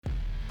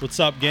What's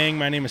up, gang?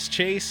 My name is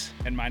Chase.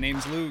 And my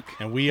name's Luke.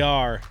 And we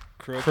are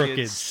Crooked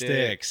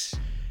Stix.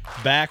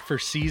 Back for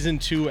Season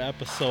 2,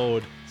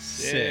 Episode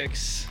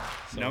 6.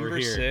 So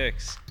Number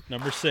 6.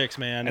 Number 6,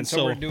 man. And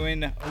so we're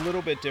doing a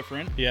little bit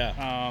different.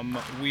 Yeah.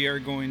 We are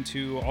going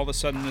to, all of a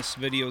sudden this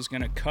video is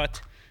going to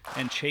cut,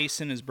 and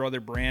Chase and his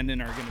brother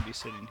Brandon are going to be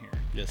sitting here.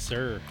 Yes,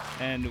 sir.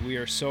 And we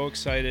are so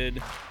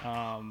excited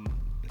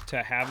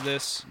to have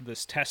this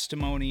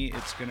testimony.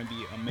 It's going to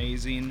be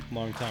amazing.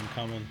 Long time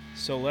coming.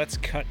 So let's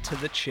cut to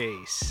the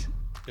chase.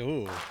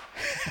 Ooh.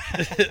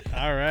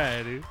 All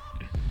right, dude.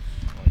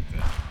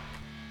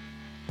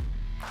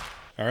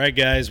 All right,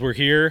 guys, we're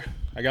here.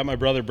 I got my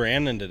brother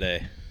Brandon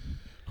today.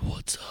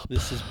 What's up?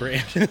 This is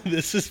Brandon.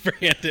 This is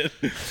Brandon.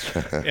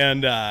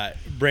 And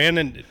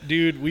Brandon,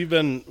 dude, we've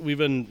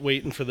been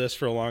waiting for this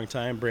for a long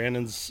time.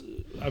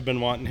 I've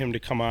been wanting him to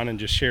come on and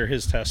just share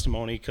his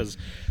testimony because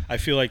I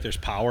feel like there's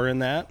power in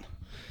that.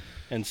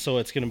 And so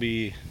it's gonna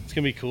be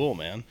cool,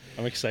 man.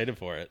 I'm excited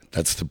for it.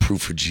 That's the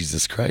proof of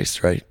Jesus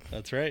Christ, right?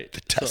 That's right.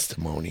 The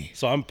testimony.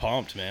 So I'm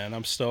pumped, man.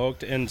 I'm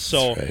stoked. And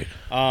so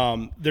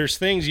right. There's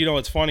things,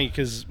 it's funny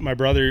because my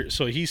brother,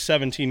 so he's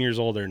 17 years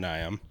older than I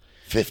am.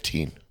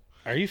 15.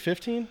 Are you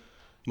 15?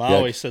 Ma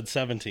always said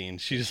 17.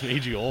 She just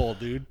made you old,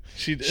 dude.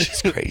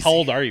 She's crazy. How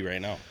old are you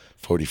right now?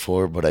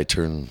 44, but I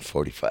turn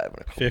 45 in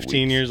a couple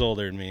 15 weeks. years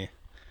older than me.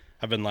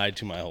 I've been lied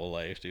to my whole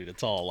life, dude.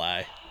 It's all a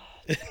lie.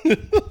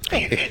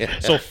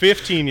 So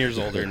 15 years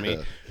older than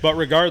me. But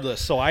regardless,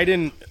 so I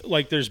didn't,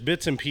 there's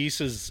bits and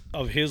pieces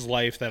of his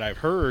life that I've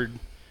heard,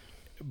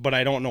 but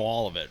I don't know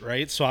all of it,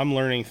 right? So I'm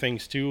learning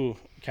things too,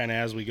 kind of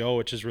as we go,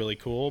 which is really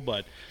cool.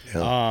 But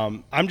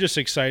I'm just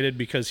excited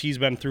because he's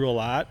been through a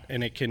lot,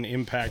 and it can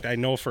impact, I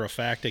know for a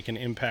fact it can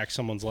impact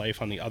someone's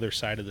life on the other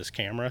side of this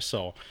camera.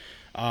 So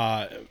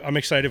I'm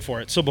excited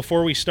for it. So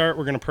before we start,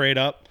 we're going to pray it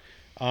up,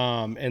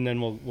 and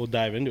then we'll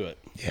dive into it.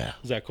 Yeah.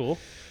 Is that cool?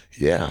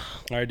 Yeah.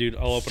 All right, dude,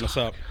 I'll open us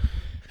up.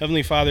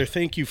 Heavenly Father,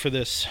 thank you for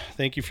this.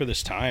 Thank you for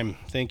this time.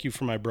 Thank you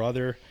for my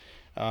brother.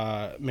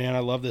 Man, I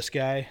love this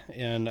guy,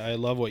 and I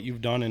love what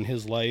you've done in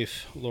his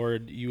life.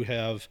 Lord, you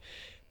have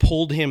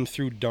pulled him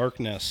through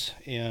darkness,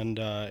 and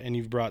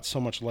you've brought so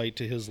much light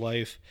to his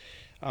life.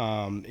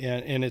 And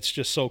it's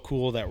just so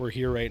cool that we're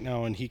here right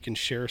now, and he can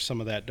share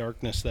some of that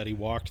darkness that he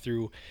walked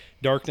through,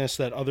 darkness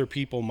that other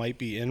people might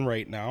be in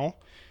right now.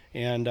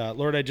 And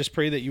Lord, I just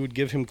pray that you would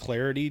give him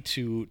clarity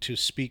to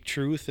speak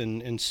truth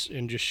and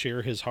just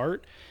share his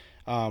heart,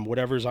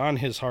 whatever's on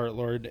his heart,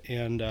 Lord,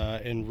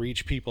 and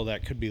reach people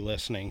that could be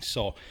listening.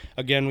 So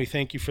again, we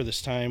thank you for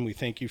this time. We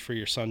thank you for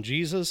your son,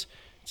 Jesus.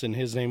 It's in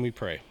his name we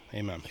pray.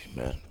 Amen.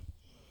 Amen.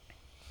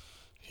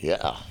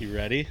 Yeah. You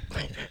ready?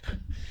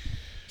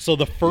 So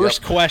the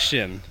first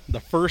question, the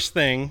first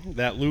thing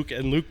that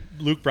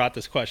Luke brought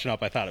this question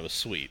up, I thought it was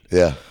sweet.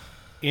 Yeah.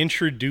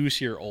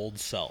 Introduce your old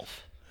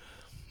self.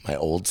 My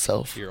old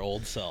self? Your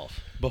old self.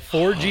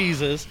 Before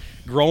Jesus,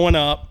 growing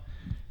up,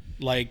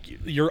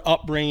 your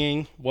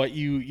upbringing, what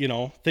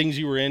things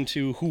you were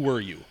into, who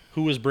were you?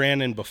 Who was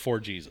Brandon before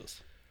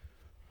Jesus?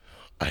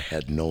 I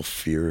had no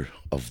fear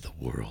of the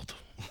world.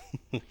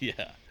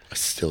 Yeah. I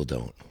still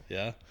don't.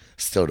 Yeah?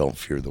 Still don't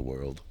fear the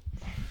world.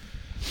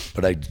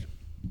 But I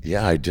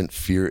didn't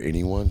fear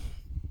anyone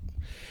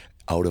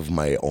out of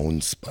my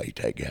own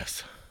spite, I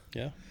guess.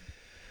 Yeah.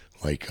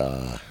 I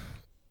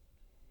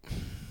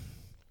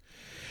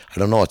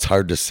don't know. It's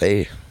hard to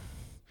say.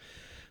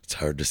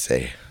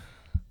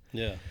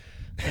 Yeah.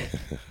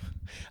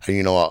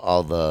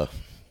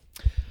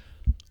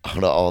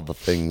 All the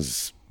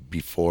things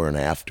before and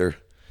after.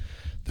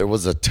 There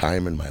was a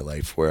time in my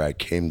life where I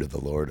came to the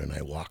Lord and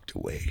I walked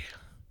away.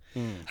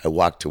 I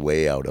walked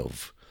away out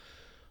of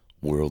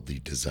worldly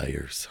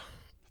desires.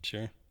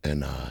 Sure.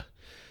 And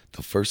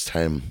the first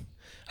time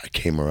I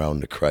came around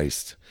to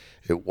Christ,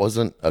 it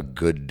wasn't a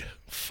good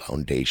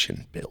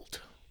foundation built.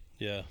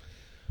 Yeah.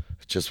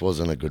 It just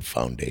wasn't a good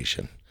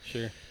foundation.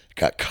 Sure.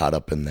 Got caught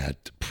up in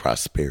that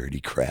prosperity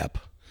crap.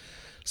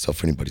 So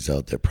if anybody's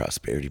out there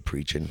prosperity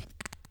preaching,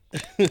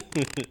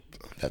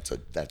 that's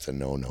a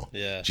no-no.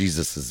 Yeah.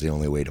 Jesus is the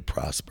only way to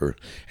prosper,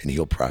 and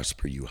he'll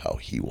prosper you how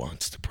he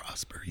wants to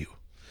prosper you,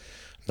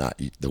 not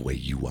the way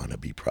you want to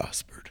be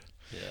prospered.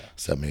 Yeah.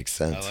 Does that make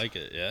sense? I like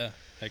it. Yeah.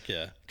 Heck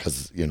yeah.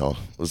 Because,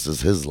 this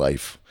is his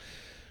life.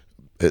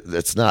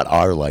 It's not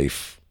our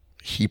life.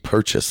 He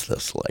purchased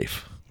this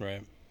life.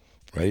 Right.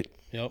 Right?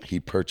 Yep. He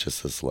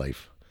purchased this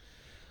life.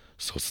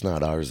 So it's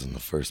not ours in the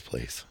first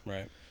place.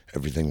 Right.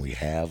 Everything we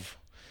have,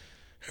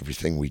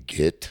 everything we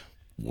get,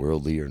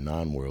 worldly or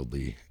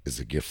non-worldly,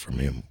 is a gift from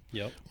him.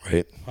 Yep.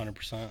 Right?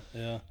 100%.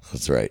 Yeah.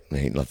 That's right. It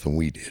ain't nothing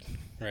we did.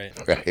 Right.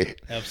 Right?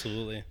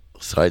 Absolutely.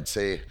 So I'd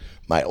say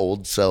my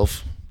old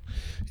self,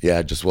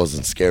 I just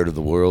wasn't scared of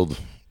the world,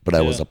 but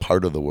I was a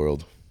part of the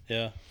world.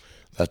 Yeah.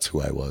 That's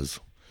who I was.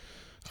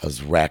 I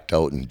was racked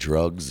out in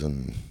drugs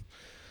and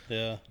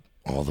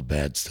all the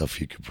bad stuff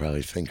you could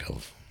probably think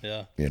of.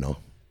 Yeah.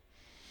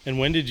 And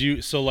when did you,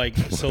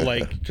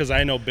 because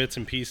I know bits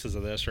and pieces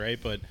of this, right?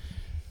 But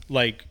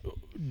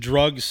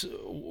drugs,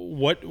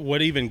 what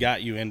even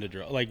got you into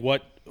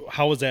drugs?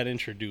 How was that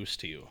introduced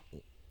to you?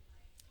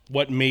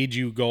 What made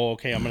you go,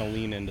 okay, I'm going to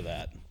lean into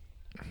that?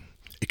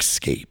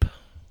 Escape.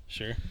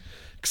 Sure.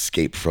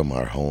 Escape from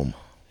our home.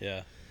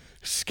 Yeah.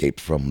 Escape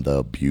from the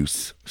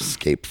abuse.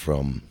 Escape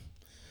from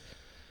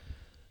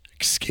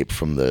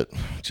the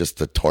just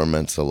the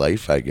torments of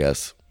life, I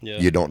guess. Yeah.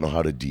 You don't know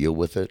how to deal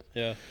with it.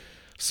 Yeah.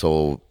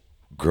 So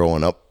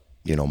growing up,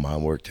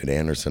 Mom worked at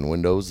Anderson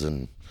Windows,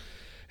 and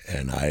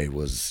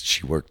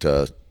she worked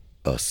a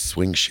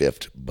swing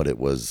shift, but it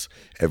was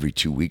every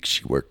 2 weeks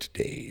she worked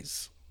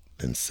days,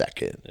 then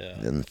second,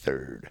 then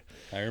third.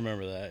 I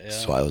remember that. Yeah.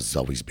 So I was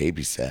always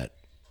babysat.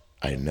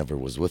 I never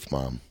was with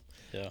Mom.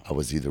 Yeah. I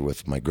was either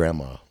with my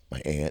grandma,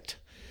 my aunt,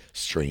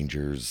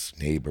 strangers,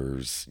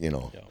 neighbors.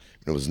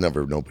 It was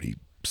never nobody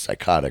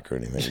psychotic or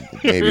anything.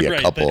 Maybe a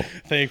Right, couple.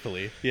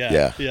 Thankfully.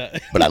 Yeah. Yeah.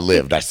 But I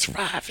lived. I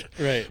survived.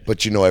 Right.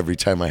 But every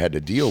time I had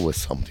to deal with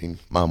something,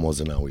 Mom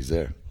wasn't always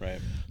there. Right.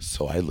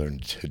 So I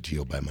learned to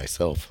deal by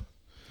myself.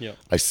 Yeah.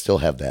 I still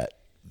have that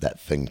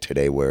thing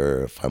today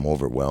where if I'm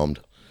overwhelmed,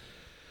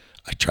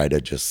 I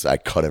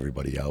cut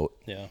everybody out.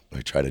 Yeah.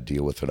 I try to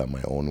deal with it on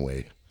my own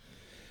way.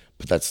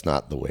 But that's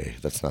not the way.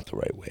 That's not the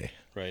right way.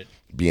 Right.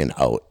 Being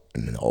out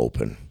in the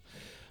open,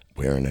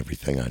 wearing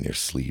everything on your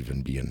sleeve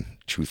and being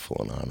truthful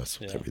and honest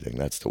with everything,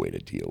 that's the way to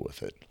deal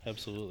with it.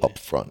 Absolutely. Up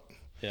front.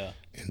 Yeah.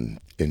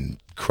 In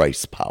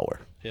Christ's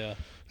power. Yeah.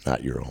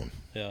 Not your own.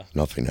 Yeah.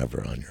 Nothing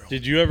ever on your own.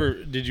 Did you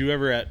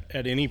ever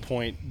at any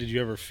point, did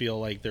you ever feel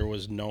like there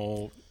was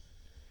no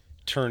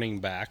turning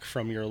back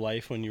from your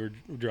life when you were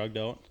drugged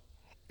out?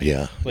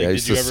 Yeah. Like, I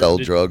used to sell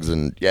drugs,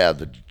 and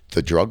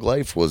the drug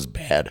life was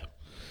bad.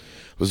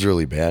 It was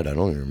really bad. I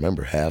don't even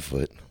remember half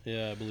of it.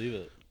 Yeah, I believe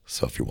it.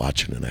 So if you're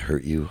watching and I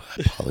hurt you,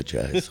 I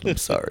apologize. I'm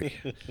sorry,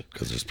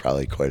 because there's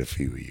probably quite a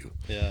few of you.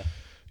 Yeah.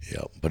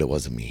 Yeah, but it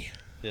wasn't me.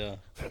 Yeah.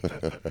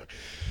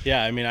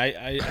 Yeah, I mean,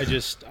 I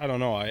don't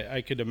know.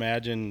 I could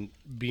imagine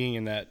being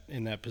in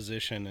that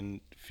position and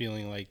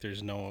feeling like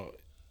there's no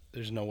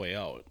way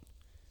out.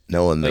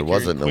 No, and there Like you're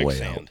in wasn't no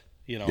way out. quicksand,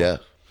 Yeah.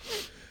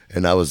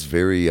 And I was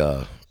very,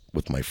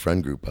 with my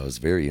friend group, I was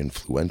very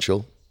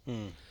influential.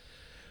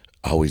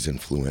 Always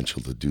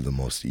influential to do the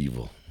most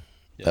evil.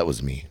 Yeah. That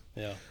was me.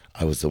 Yeah.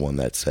 I was the one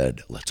that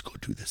said, let's go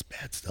do this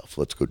bad stuff.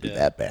 Let's go do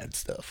that bad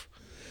stuff.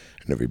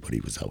 And everybody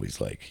was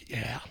always like,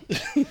 yeah.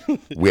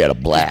 We had a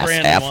blast,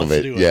 Brandon half of wants to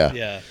it. do it.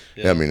 Yeah.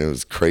 Yeah. I mean, it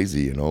was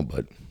crazy,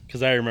 but.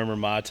 Because I remember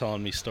Ma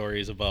telling me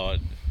stories about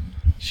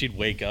she'd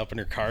wake up and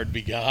her car would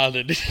be gone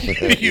and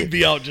you'd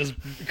be out just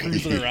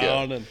cruising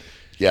around. And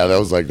yeah, that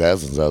was like that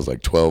since I was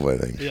like 12, I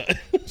think. yeah.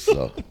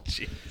 So,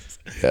 Jeez.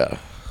 yeah,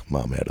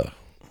 mom had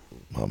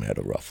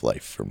a rough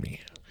life for me.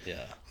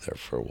 Yeah. There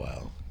for a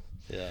while.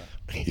 Yeah.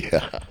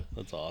 Yeah.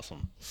 That's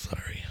awesome.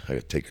 Sorry, I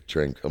gotta take a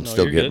drink. I'm No,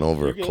 still you're getting good.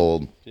 over You're a good.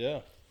 cold.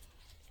 Yeah.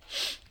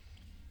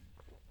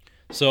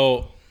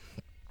 So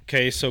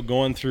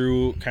going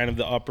through kind of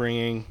the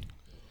upbringing,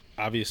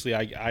 obviously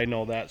I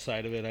know that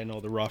side of it. I know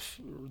the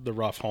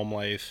rough home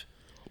life,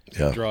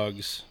 Yeah.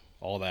 drugs,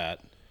 all that.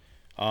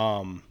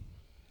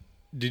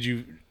 Did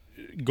you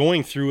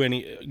going through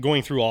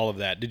all of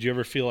that, did you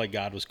ever feel like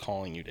God was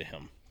calling you to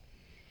him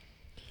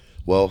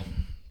Well,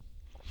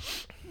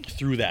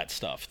 through that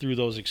stuff, through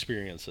those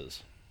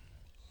experiences?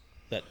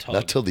 That tug.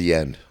 not till the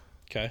end.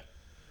 Okay.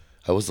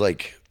 I was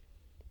like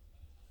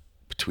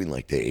between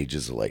like the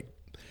ages of like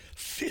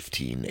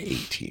 15 to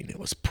 18. It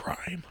was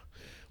prime.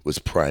 It was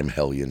prime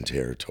hellion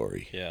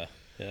territory. Yeah.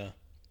 Yeah.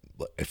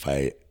 If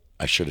I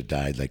should have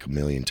died like a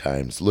million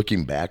times.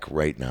 Looking back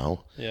right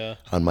now Yeah.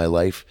 on my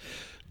life,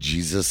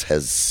 Jesus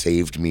has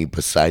saved me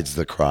besides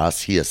the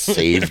cross. He has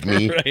saved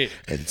me Right.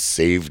 and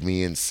saved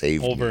me and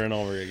saved Over me. and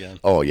over again.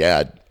 Oh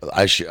yeah,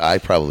 I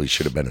probably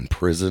should have been in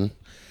prison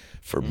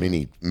for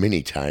many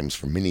times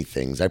for many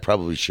things. I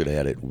probably should have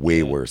had it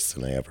way worse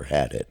than I ever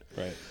had it.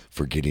 Right.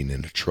 For getting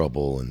into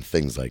trouble and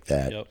things like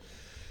that. Yep.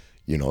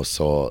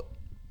 So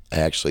I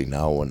actually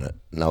now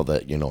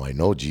that I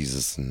know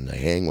Jesus and I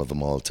hang with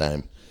him all the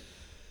time,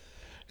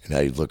 and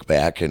I look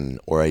back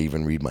or I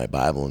even read my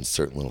Bible and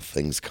certain little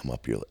things come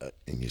up,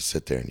 and you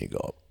sit there and you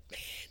go, man,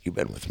 you've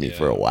been with me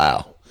for a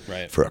while.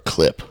 Right. For a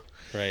clip.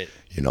 Right.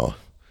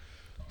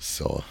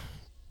 So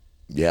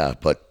yeah,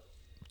 but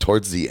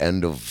towards the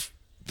end of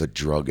the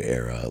drug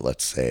era,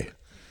 let's say,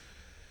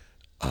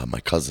 I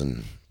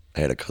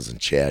had a cousin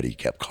Chad. He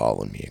kept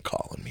calling me and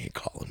calling me and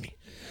calling me.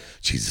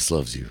 Jesus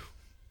loves you.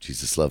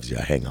 Jesus loves you.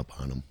 I hang up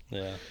on him.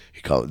 Yeah.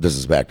 This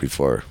is back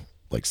before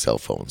like cell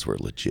phones were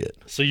legit.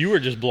 So you were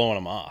just blowing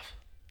him off.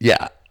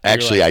 Yeah.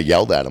 Actually, like- I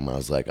yelled at him. I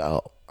was like,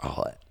 I'll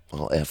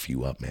F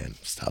you up, man.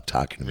 Stop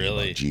talking to me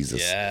Really? about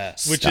Jesus. Yeah.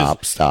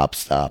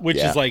 Stop. Which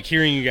Yeah. is like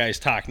hearing you guys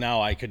talk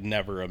now. I could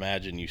never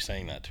imagine you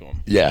saying that to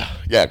him. Yeah,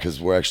 because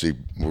we're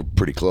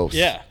pretty close.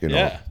 Yeah,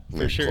 yeah, for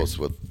We're sure. close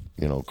with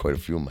quite a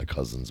few of my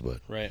cousins, but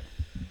Right.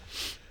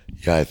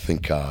 yeah, I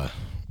think that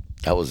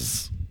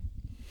was.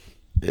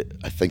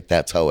 I think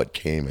that's how it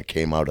came. It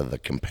came out of the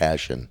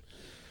compassion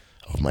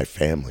of my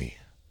family,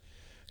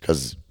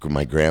 because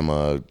my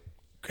grandma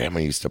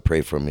used to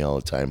pray for me all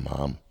the time.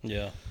 Mom,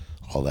 Yeah.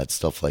 all that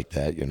stuff like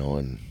that,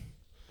 and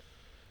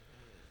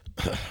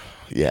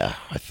yeah,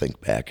 I think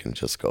back and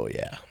just go,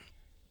 yeah,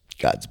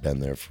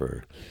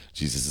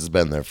 Jesus has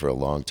been there for a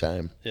long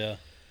time. Yeah.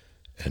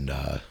 And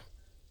I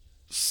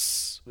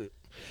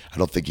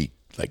don't think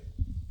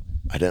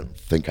I didn't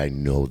think I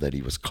know that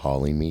he was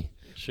calling me.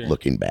 Sure.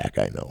 Looking back,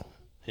 I know.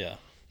 Yeah.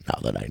 Now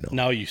that I know.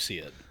 Now you see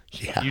it.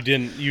 Yeah. You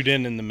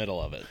didn't in the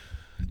middle of it.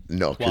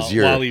 No, because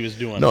While he was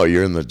doing No, it.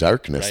 you're in the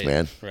darkness, Right,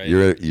 man. right.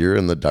 You're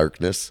in the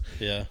darkness.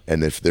 Yeah.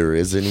 And if there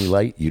is any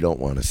light, you don't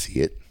want to see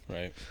it.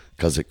 Right.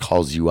 Because it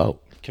calls you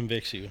out.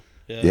 Convicts you.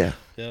 Yeah. Yeah.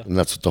 Yeah. And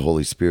that's what the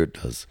Holy Spirit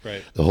does.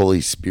 Right. The Holy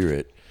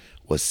Spirit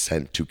was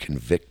sent to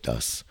convict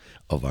us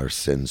of our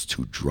sins,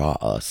 to draw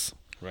us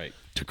Right.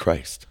 to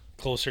Christ.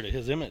 Closer to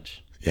his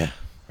image. Yeah.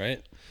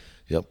 Right.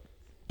 Yep.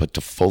 But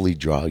to fully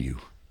draw you.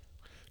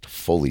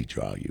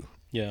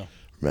 Yeah.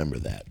 Remember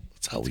that.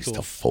 It's always cool.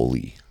 to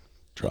fully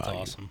draw That's you.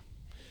 awesome.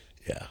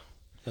 Yeah.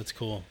 That's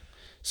cool.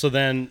 So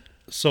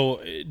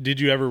did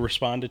you ever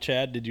respond to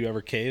Chad? Did you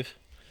ever cave?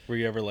 Were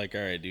you ever like,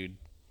 all right, dude?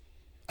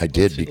 I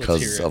did Let's hear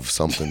because it. of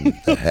something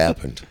that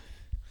happened.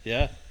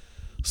 Yeah.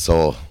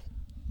 So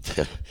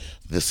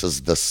this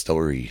is the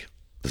story.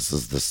 This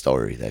is the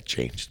story that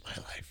changed my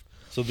life.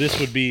 So this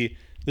would be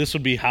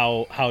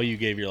how you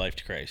gave your life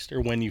to Christ,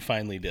 or when you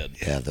finally did.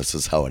 Yeah, this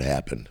is how it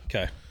happened.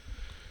 Okay.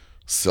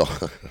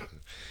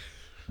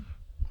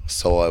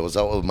 So I was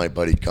out with my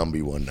buddy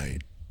Gumby one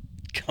night.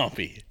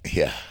 Gumby.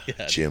 Yeah,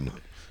 Yeah. Jim.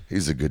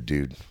 He's a good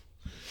dude.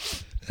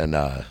 And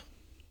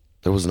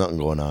there was nothing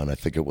going on. I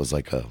think it was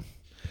like a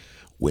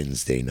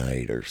Wednesday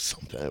night or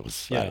something. It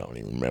was, I Yeah. don't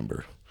even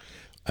remember.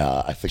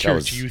 I think I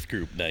was Church youth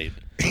group night.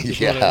 Is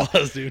yeah, what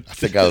it was, dude. I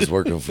think I was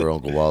working for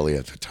Uncle Wally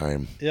at the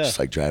time. Yeah. Just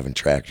like driving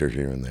tractor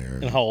here and there.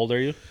 And how old are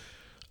you?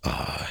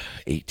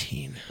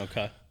 18.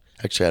 Okay.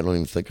 Actually, I don't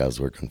even think I was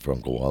working for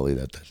Uncle Wally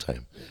at that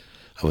time.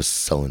 I was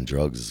selling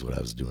drugs is what I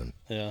was doing.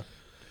 Yeah.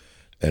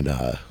 And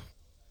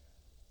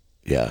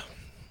yeah,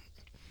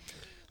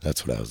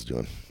 that's what I was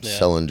doing. Yeah.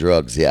 Selling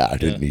drugs. Yeah, I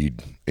didn't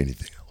need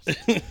anything else.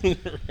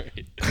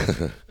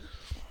 Right.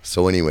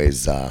 So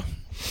anyways,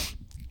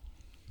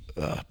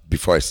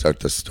 before I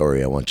start this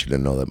story, I want you to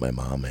know that my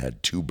mom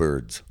had 2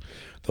 birds,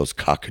 those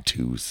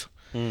cockatoos.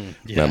 Yeah.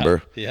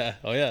 Remember? Yeah.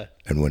 Oh yeah.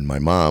 And when my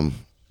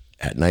mom,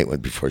 at night,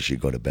 before she'd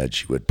go to bed,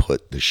 she would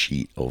put the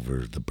sheet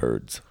over the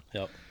birds,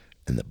 Yep.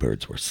 and the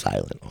birds were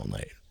silent all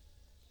night.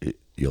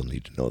 You'll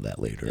need to know that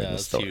later in Yeah, the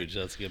that's story. huge.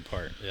 That's a good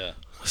part. Yeah.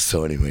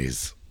 So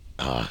anyways,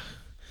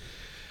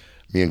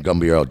 me and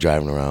Gumby are out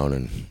driving around,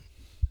 and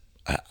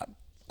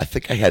I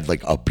think I had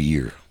like a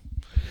beer.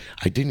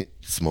 I didn't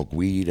smoke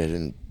weed. I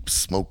didn't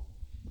smoke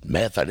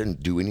meth. I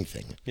didn't do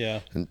anything.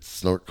 Yeah. I didn't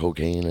snort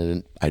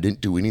cocaine. I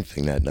didn't do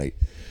anything that night.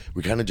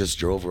 We kind of just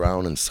drove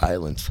around in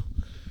silence.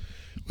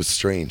 It was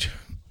strange.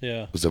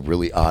 Yeah. It was a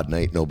really odd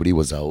night. Nobody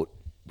was out.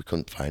 We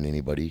couldn't find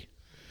anybody.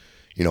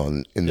 You know,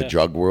 in the Yeah.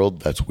 drug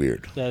world, that's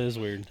weird. That is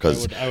weird.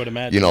 Because I would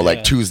imagine. you know, like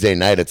yeah. Tuesday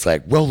night, it's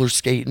like roller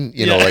skating.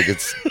 You know, Yeah. like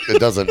it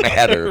doesn't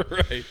matter.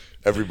 Right.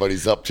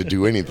 Everybody's up to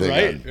do anything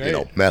Right, on, right. you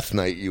know, Meth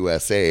Night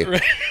USA.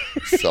 Right.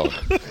 So,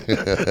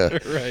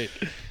 Right.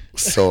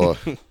 so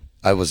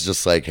I was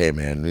just like, hey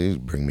man, you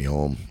bring me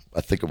home.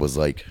 I think it was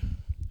like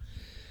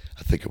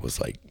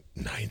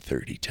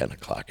 9:30, 10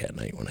 o'clock at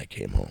night when I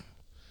came home.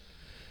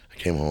 I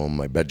came home.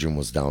 My bedroom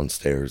was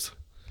downstairs,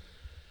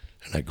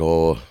 and I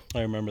go,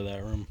 I remember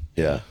that room.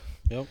 yeah.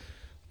 Yep.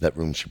 That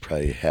room should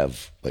probably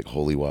have like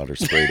holy water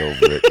sprayed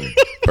over it and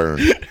burn.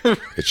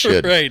 It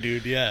should. Right,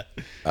 dude. Yeah.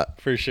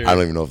 For sure. I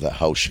don't even know if that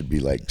house should be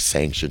like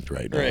sanctioned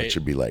right now. Right. It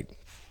should be like,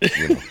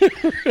 you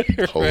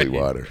know, holy Right.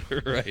 water.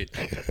 Right.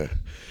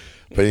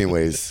 But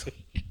anyways,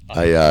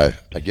 I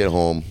get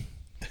home,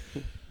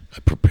 I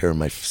prepare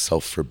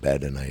myself for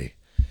bed, and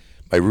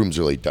my room's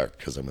really dark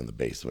because I'm in the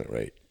basement,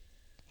 right?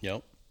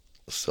 Yep.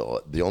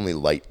 So the only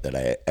light that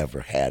I ever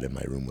had in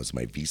my room was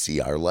my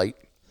VCR light.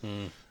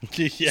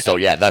 Yeah. So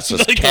yeah, that's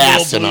just Like a little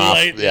casting blue off.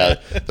 light. Yeah,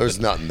 there's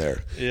nothing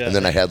there. Yeah. And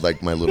then I had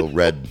like my little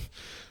red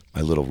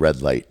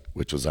light,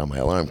 which was on my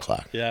alarm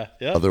clock. Yeah.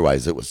 Yeah.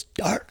 Otherwise, it was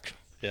dark.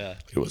 Yeah.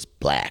 It was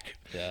black.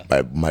 Yeah.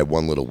 My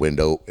one little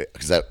window,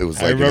 because it was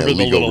I like an remember the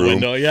illegal little room.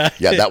 window, yeah.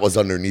 Yeah, that was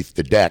underneath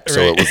the deck, so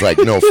Right. it was like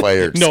no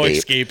fire escape. No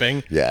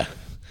escaping. Yeah.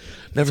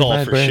 Never all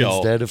mind, for Brandon's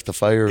show. dead if the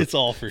fire. It's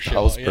all for the show,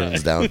 house yeah.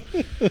 burns down.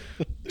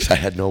 I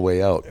had no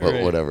way out, but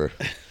Right. whatever.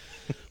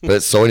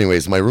 But so,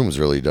 anyways, my room's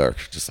really dark,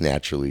 just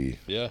naturally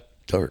Yeah.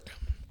 dark.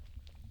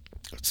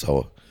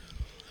 So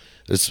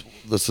this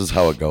is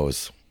how it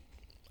goes.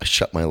 I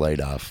shut my light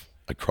off.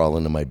 I crawl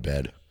into my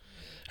bed,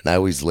 and I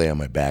always lay on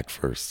my back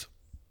first.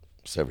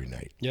 It's every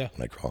night. Yeah.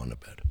 When I crawl into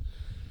bed.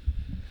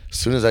 As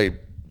soon as I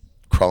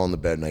crawl in the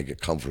bed and I get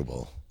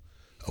comfortable,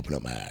 I open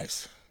up my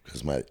eyes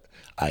because my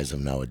eyes have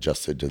now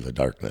adjusted to the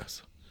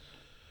darkness.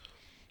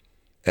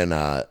 And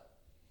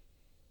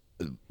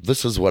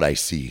this is what I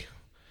see.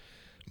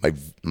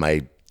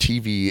 My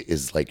TV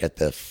is like at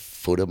the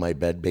foot of my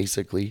bed,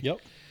 basically. Yep.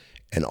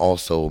 And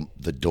also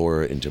the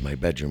door into my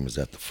bedroom is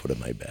at the foot of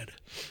my bed.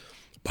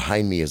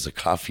 Behind me is a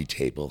coffee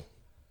table.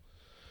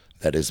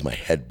 That is my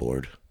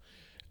headboard.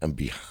 And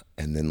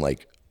then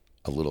like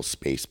a little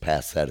space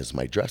past that is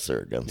my dresser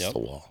against Yep. the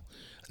wall.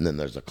 and then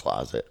there's a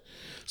closet.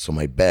 So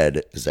my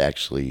bed is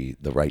actually,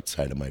 the right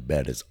side of my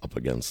bed is up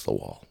against the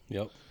wall.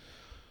 Yep.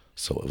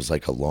 So it was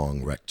like a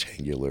long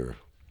rectangular,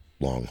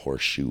 long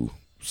horseshoe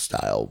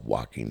style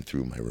walking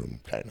through my room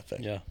kind of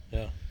thing. Yeah.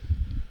 Yeah.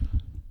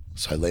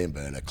 So I lay in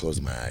bed, I close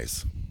my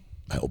eyes,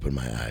 I open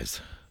my eyes,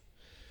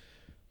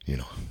 you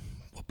know,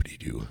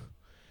 whoopity-doo.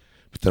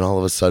 But then all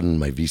of a sudden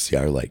my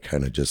VCR light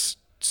kind of just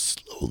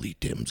slowly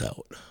dims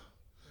out.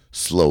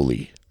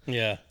 Slowly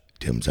Yeah.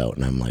 dims out,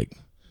 and I'm like,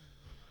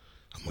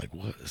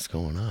 what is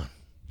going on?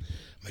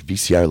 My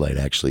VCR light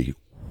actually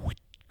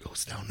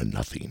goes down to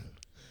nothing.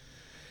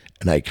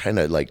 And I kind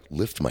of like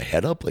lift my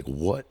head up, like,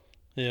 what?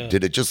 Yeah.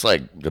 Did it just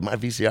like, did my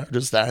VCR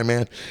just die,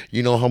 man?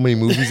 You know how many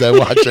movies I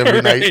watch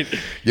every night?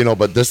 You know,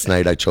 but this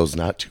night I chose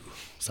not to.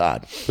 It's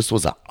odd. This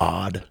was an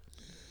odd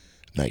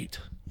night.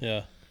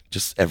 Yeah.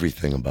 Just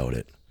everything about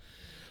it.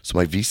 So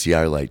my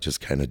VCR light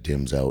just kind of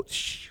dims out.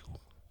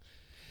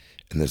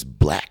 And this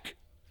black,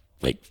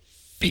 like,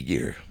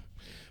 figure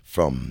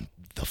from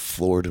the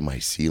floor to my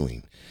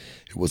ceiling.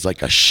 It was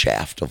like a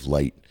shaft of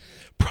light,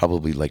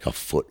 probably like a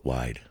foot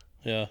wide.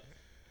 Yeah.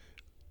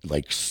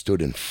 Like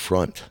stood in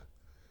front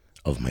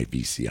of my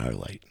VCR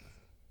light.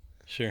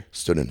 Sure.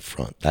 Stood in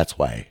front. That's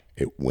why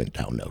it went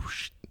down to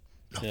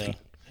nothing.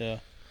 Yeah.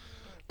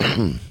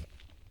 And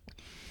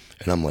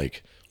I'm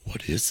like,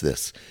 what is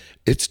this?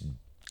 It's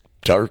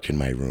dark in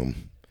my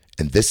room,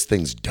 and this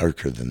thing's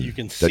darker than You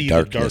can see the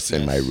darkness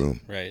in my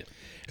room. Right.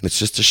 And it's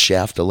just a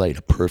shaft of light,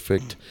 a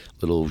perfect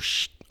little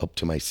up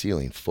to my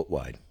ceiling, foot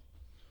wide.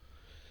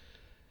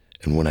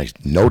 And when I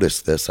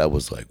noticed this, I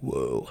was like,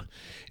 whoa.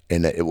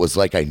 And it was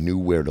like I knew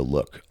where to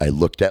look. I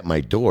looked at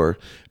my door,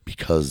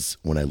 because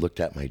when I looked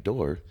at my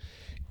door,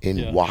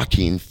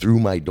 walking through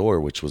my door,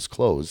 which was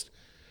closed,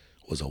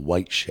 was a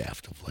white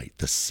shaft of light,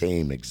 the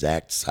same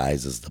exact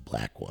size as the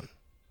black one.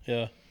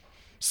 Yeah.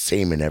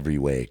 Same in every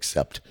way,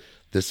 except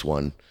this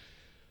one,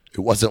 it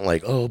wasn't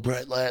like, oh,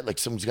 bright light, like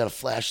someone's got a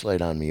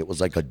flashlight on me. It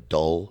was like a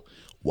dull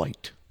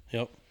white.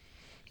 Yep.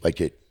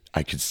 Like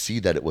I could see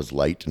that it was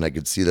light, and I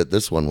could see that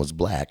this one was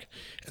black,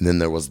 and then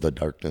there was the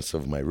darkness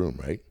of my room,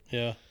 right?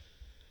 Yeah.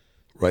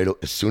 Right,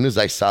 as soon as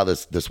I saw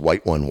this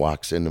white one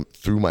walks in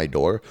through my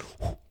door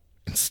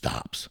and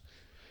stops.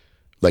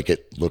 Like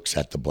it looks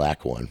at the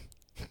black one.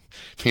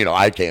 You know,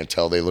 I can't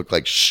tell. They look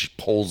like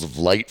poles of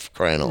light, for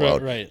crying out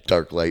loud. Right.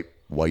 Dark light,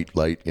 white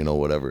light, you know,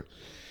 whatever.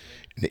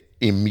 And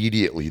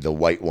immediately the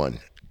white one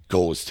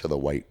goes to the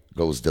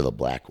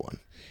black one,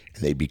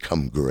 and they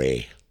become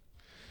gray.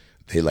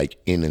 They like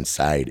in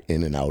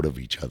and out of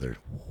each other.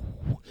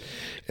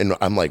 And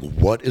I'm like,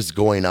 what is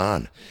going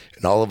on?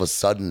 And all of a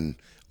sudden,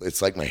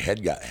 it's like my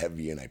head got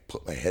heavy, and I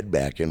put my head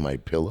back in my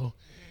pillow,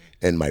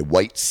 and my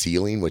white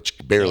ceiling, which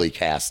barely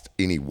cast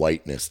any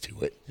whiteness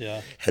to it,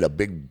 had a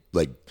big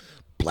like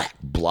black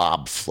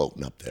blob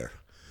floating up there.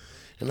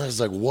 And I was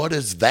like, what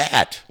is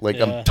that? Like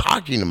I'm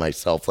talking to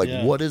myself, like,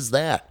 what is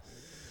that?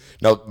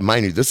 Now,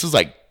 mind you, this is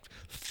like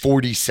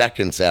 40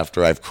 seconds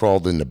after I've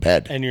crawled into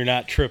bed. And you're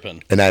not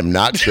tripping. And I'm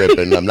not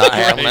tripping. I'm not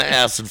having an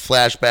acid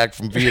flashback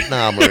from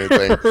Vietnam or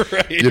anything.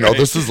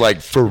 This is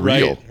like for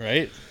real.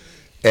 Right.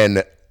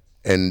 And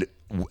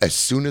as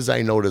soon as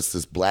I noticed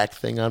this black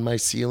thing on my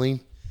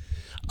ceiling,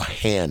 a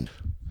hand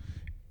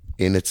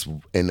in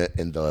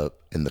the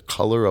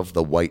color of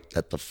the white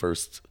that the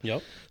first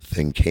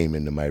thing came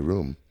into my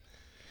room.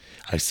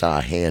 I saw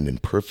a hand in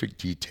perfect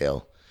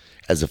detail,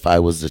 as if I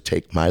was to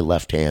take my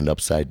left hand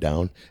upside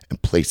down and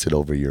place it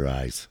over your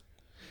eyes.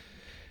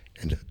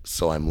 And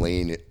so I'm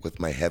laying it with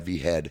my heavy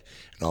head,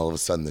 and all of a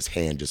sudden this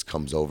hand just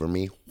comes over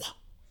me,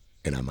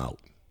 and I'm out.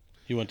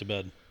 You went to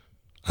bed.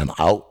 I'm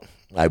out.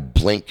 I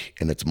blink,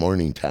 and it's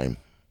morning time.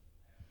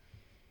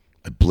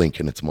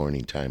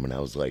 And I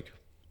was like,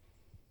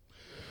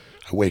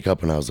 I wake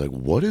up and I was like,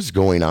 what is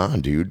going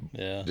on, dude?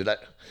 Yeah.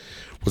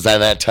 Was I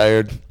that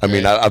tired? I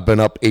mean, I've been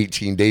up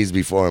 18 days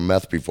before on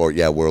meth before.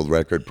 Yeah, world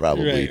record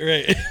probably.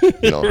 Right.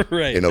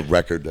 Right. In a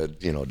record that,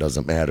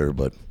 doesn't matter.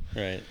 But,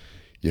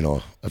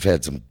 I've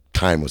had some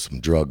time with some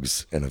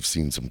drugs, and I've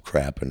seen some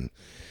crap. And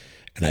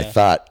I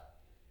thought,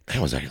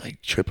 was I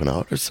like tripping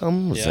out or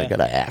something? Was I got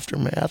an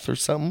aftermath or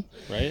something?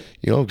 Right.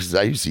 Because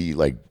I used to eat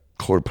like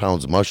quarter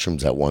pounds of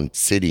mushrooms at one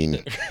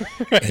sitting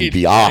and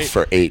be off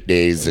for 8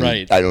 days. And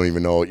I don't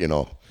even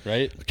know,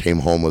 Right. I came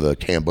home with a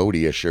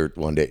Cambodia shirt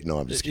one day. No,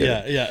 I'm just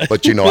kidding. Yeah.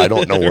 But, I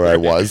don't know where I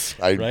was.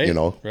 I Right.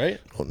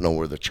 don't know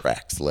where the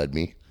tracks led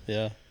me.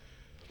 Yeah.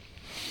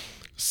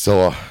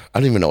 So I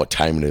don't even know what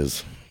time it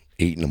is.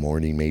 8 in the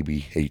morning,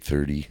 maybe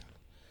 8:30.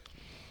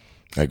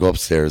 I go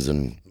upstairs,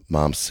 and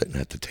Mom's sitting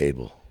at the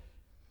table.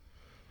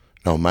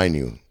 Now, mind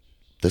you,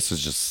 this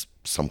is just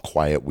some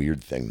quiet,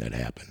 weird thing that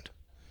happened.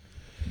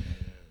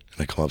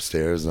 And I come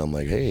upstairs, and I'm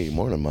like, hey,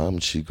 morning, Mom.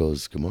 And she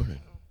goes, good morning.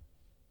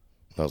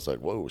 And I was like,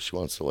 whoa, she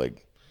wants to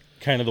like...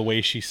 Kind of the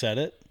way she said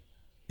it?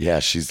 Yeah,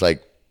 she's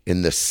like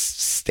in this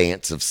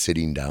stance of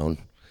sitting down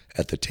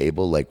at the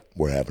table like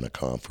we're having a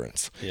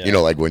conference. Yeah.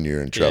 Like when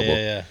you're in trouble.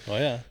 Yeah. Oh,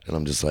 yeah. And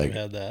I'm just like... I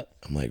had that.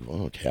 I'm like,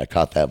 well, okay. I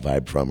caught that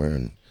vibe from her,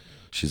 and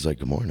she's like,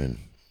 good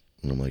morning.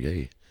 And I'm like,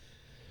 hey.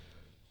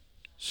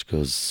 She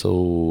goes, so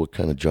what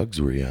kind of drugs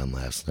were you on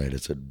last night? I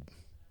said,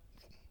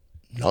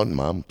 none,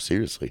 Mom,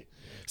 seriously.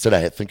 I said,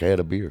 I think I had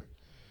a beer.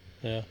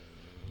 Yeah.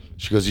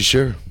 She goes, you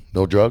sure?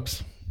 No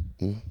drugs?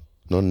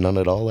 No, none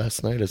at all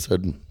last night? I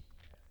said,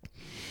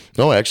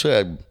 no, actually,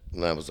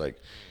 I was like,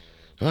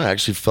 oh, I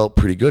actually felt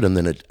pretty good. And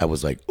then I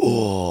was like,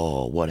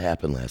 oh, what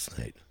happened last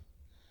night?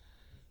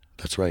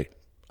 That's right.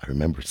 I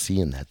remember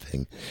seeing that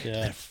thing.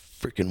 Yeah. That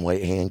freaking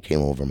white hand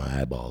came over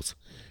my eyeballs.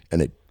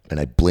 And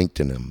I blinked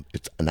in them.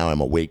 Now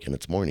I'm awake and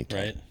it's morning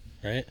time.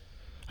 Right.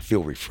 I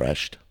feel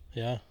refreshed.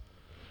 Yeah.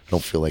 I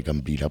don't feel like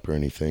I'm beat up or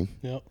anything.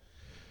 Yep.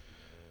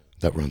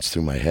 That runs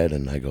through my head,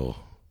 and I go,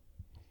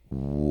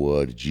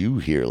 what did you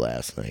hear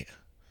last night?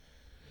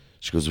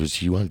 She goes,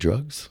 was you on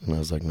drugs? And I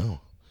was like,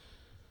 no.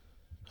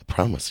 I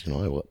promise,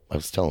 I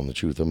was telling the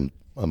truth.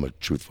 I'm a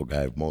truthful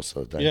guy most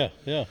of the time.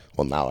 Yeah.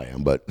 Well, now I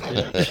am, but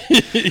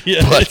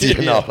Yeah.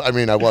 but I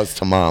mean, I was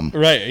to Mom,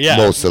 Right. Yeah.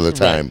 most of the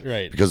time,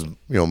 Right. Because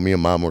me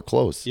and Mom were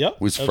close. Yep.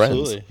 We was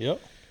Absolutely.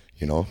 friends.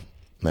 Yep.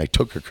 And I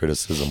took her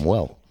criticism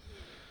well,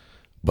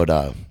 but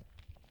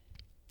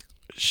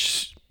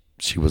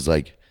she was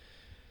like,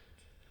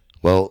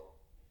 well,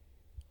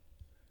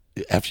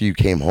 after you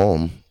came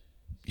home,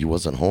 you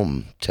wasn't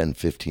home 10,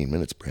 15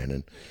 minutes,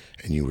 Brandon,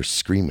 and you were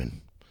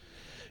screaming.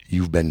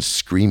 You've been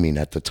screaming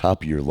at the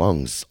top of your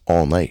lungs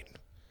all night.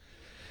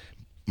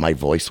 My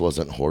voice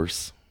wasn't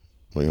hoarse,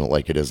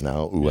 like it is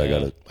now. Ooh,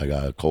 Yeah. I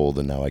got a cold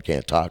and now I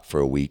can't talk for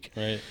a week.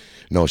 Right.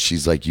 No,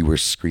 she's like, you were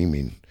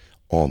screaming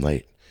all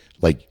night,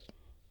 like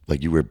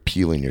you were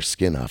peeling your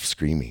skin off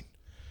screaming.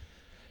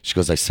 She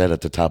goes, I sat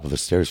at the top of the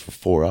stairs for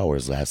 4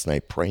 hours last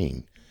night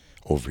praying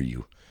over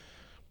you.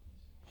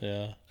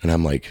 Yeah. And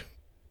I'm like,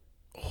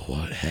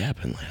 what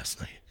happened last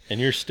night? And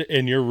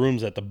your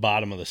room's at the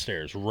bottom of the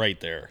stairs, right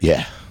there.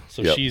 Yeah.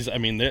 So Yep.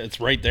 it's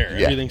right there.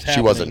 Yeah. Everything's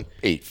happening. She wasn't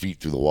 8 feet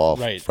through the wall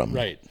from me.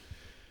 Right.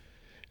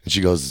 And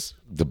she goes,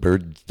 the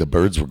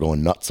birds were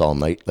going nuts all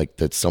night, like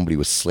that somebody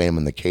was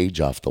slamming the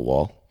cage off the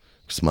wall.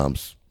 Because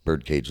Mom's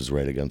bird cage was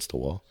right against the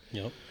wall.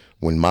 Yep.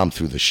 When Mom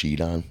threw the sheet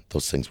on,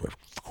 those things were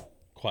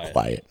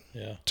quiet.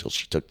 Yeah. Till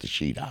she took the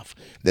sheet off.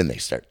 Then they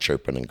start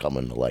chirping and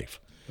coming to life.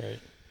 Right.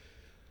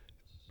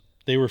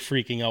 They were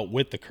freaking out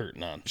with the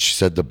curtain on. She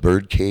said the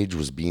bird cage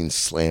was being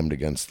slammed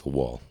against the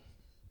wall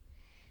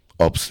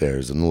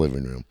upstairs in the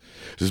living room.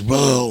 Just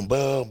boom,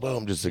 boom,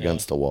 boom, just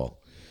against the wall.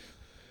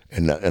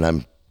 And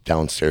I'm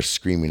downstairs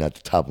screaming at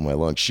the top of my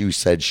lungs. She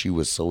said she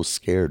was so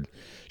scared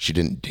she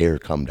didn't dare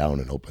come down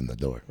and open the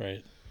door.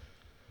 Right.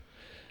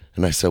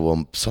 And I said,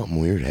 well, something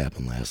weird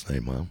happened last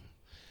night, Mom.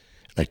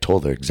 And I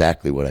told her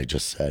exactly what I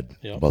just said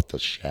about the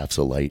shafts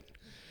of light,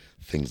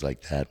 things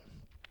like that.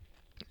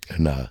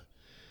 And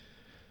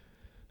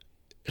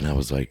I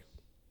was like,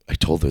 I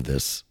told her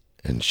this,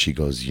 and she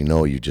goes,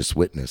 you just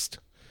witnessed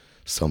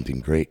something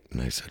great.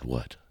 And I said,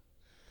 what?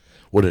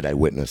 What did I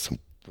witness?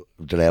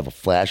 Did I have a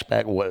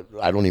flashback? What?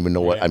 I don't even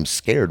know what. I'm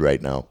scared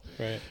right now.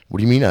 Right. What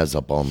do you mean I was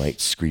up all night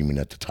screaming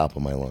at the top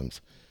of my lungs?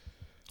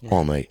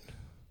 All night.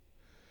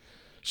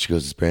 She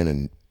goes,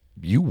 Brandon,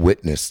 you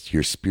witnessed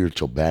your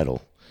spiritual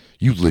battle.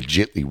 You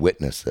legitly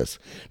witnessed this.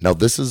 Now,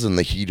 this is in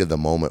the heat of the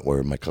moment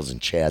where my cousin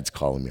Chad's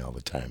calling me all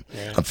the time.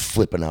 Right. I'm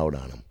flipping out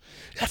on him.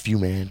 F you,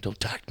 man. Don't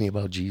talk to me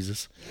about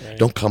Jesus. Right.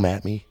 Don't come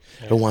at me.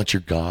 I don't want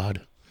your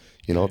God.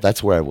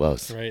 That's where I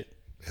was Right.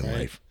 in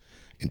life.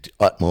 In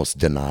utmost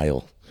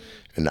denial.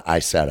 And I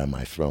sat on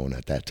my throne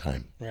at that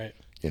time. Right.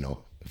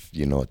 If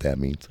you know what that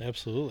means.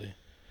 Absolutely.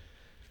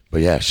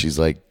 But yeah, she's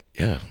like,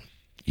 yeah,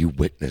 you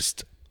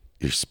witnessed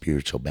your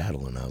spiritual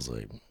battle. And I was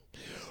like,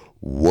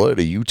 what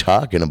are you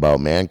talking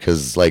about, man?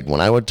 Because like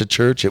when I went to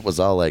church, it was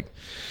all like,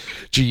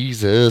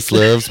 Jesus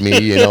loves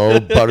me,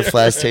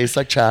 butterflies taste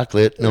like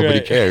chocolate.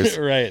 Nobody cares.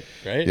 Right.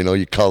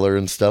 You color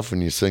and stuff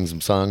and you sing some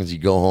songs, you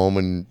go home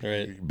and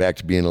you're back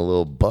to being a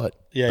little butt.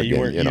 Yeah,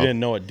 again, you didn't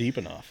know it deep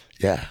enough.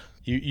 Yeah.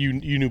 You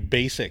knew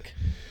basic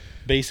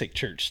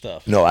church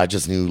stuff. No, I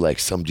just knew like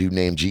some dude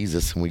named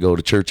Jesus and we go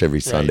to church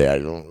every Sunday. I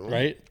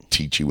don't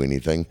teach you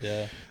anything.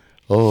 Yeah.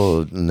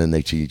 Oh, and then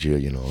they teach you,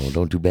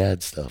 don't do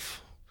bad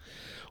stuff.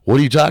 What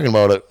are you talking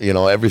about?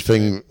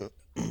 Everything.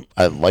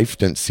 Life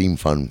didn't seem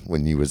fun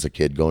when you was a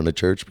kid going to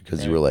church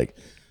because you were like,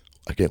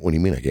 I can't. What do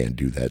you mean I can't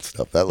do that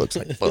stuff? That looks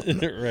like fun.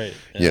 Right.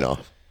 Yeah.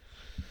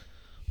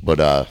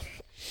 But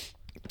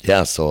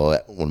yeah. So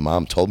when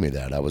Mom told me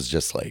that, I was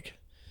just like,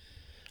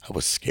 I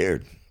was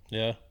scared.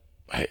 Yeah.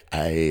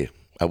 I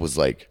was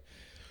like,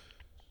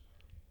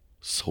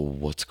 so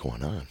what's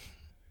going on?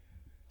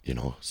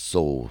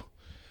 So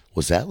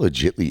was that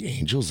legitly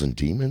angels and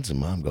demons? And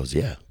Mom goes,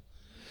 yeah.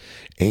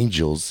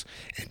 Angels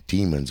and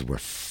demons were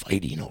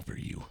fighting over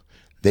you.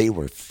 They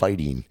were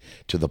fighting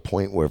to the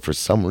point where for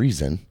some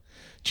reason,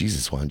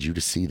 Jesus wanted you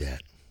to see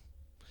that.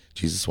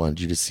 Jesus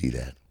wanted you to see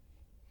that.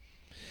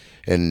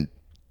 And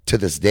to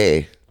this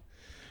day,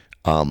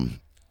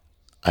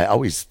 I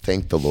always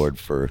thank the Lord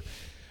for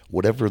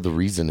whatever the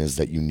reason is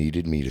that you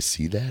needed me to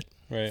see that.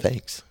 Right.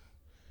 Thanks.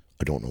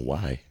 I don't know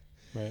why.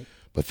 Right.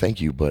 But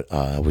thank you. But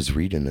I was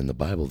reading in the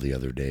Bible the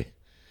other day,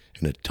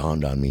 and it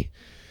dawned on me.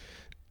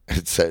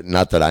 It said,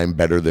 not that I'm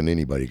better than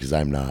anybody, because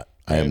I'm not.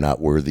 I am not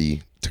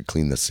worthy to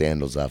clean the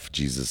sandals off of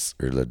Jesus,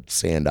 or the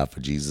sand off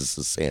of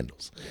Jesus'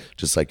 sandals,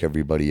 just like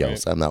everybody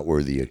else. I'm not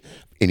worthy of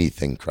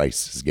anything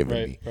Christ has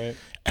given me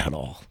at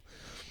all.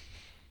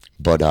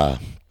 But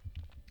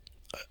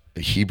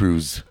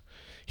Hebrews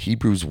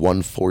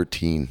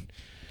 1:14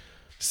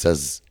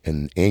 says,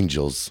 and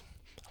angels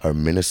are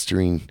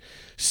ministering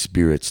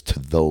spirits to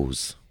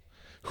those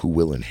who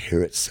will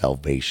inherit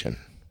salvation.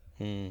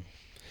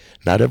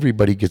 Not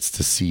everybody gets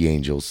to see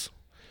angels.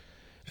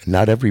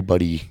 Not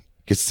everybody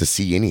gets to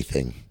see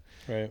anything.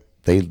 Right.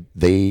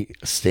 They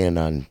stand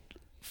on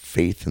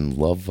faith and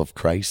love of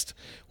Christ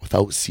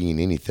without seeing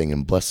anything,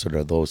 and blessed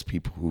are those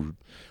people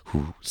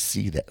who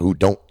see that, who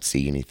don't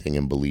see anything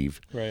and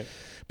believe. Right.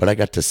 But I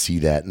got to see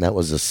that, and that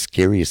was the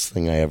scariest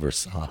thing I ever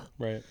saw.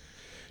 Right.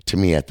 To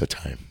me at the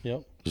time. Yep.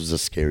 It was the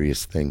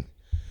scariest thing.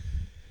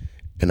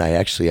 And I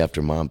actually,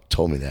 after Mom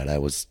told me that, I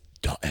was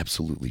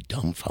absolutely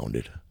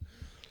dumbfounded.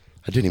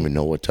 I didn't even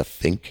know what to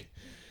think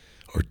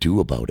or do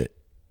about it.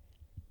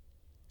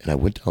 And I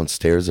went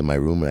downstairs in my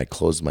room and I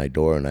closed my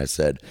door and I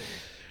said,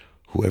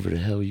 whoever the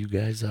hell you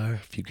guys are,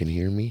 if you can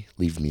hear me,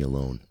 leave me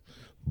alone.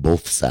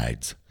 Both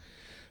sides.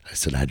 I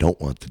said, I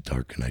don't want the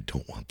dark and I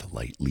don't want the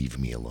light. Leave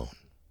me alone.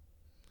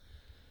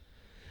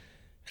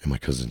 And my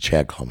cousin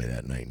Chad called me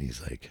that night and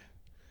he's like,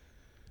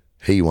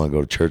 hey, you want to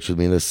go to church with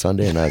me this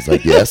Sunday? And I was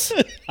like, yes.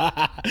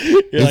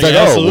 He's like,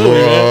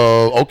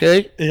 oh, whoa,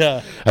 okay.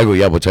 Yeah. I go,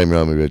 yeah, what time you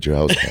want me to be at your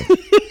house, man?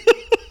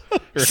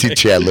 Right. See,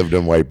 Chad lived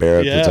in White Bear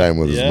at the time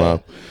with his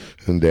mom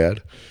and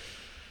dad.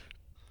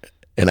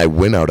 And I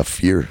went out of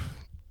fear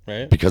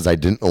because I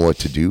didn't know what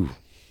to do.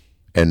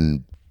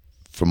 And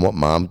from what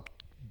Mom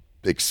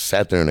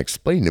sat there and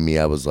explained to me,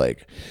 I was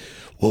like,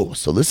 whoa,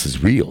 so this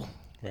is real.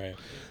 Right.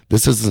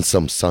 This isn't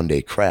some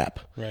Sunday crap.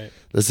 Right.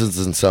 This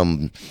isn't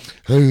some,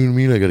 I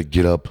mean, I got to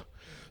get up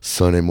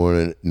Sunday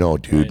morning. No,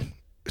 dude,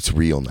 it's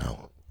real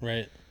now.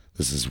 Right.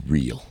 This is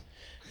real.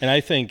 And I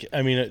think,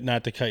 I mean,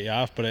 not to cut you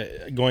off,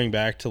 but going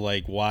back to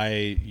like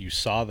why you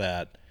saw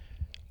that,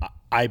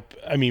 I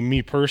mean,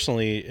 me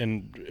personally,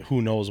 and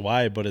who knows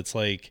why, but it's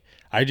like,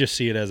 I just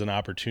see it as an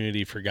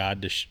opportunity for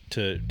God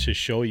to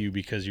show you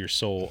because you're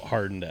so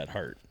hardened at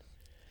heart.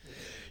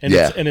 And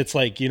it's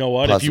like, you know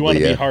what, if you want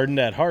to be hardened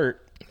at heart,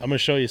 I'm going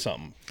to show you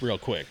something real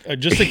quick.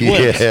 Just a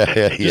glimpse.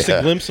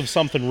 A glimpse of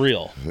something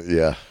real.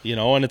 Yeah. You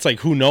know, and it's like,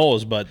 who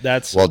knows, but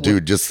that's... Well,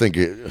 dude, just think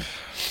it...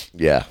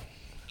 Yeah,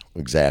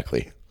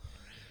 exactly.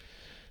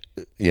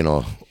 You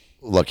know,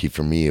 lucky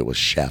for me, it was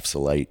shafts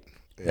of light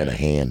and a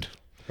hand.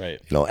 Right.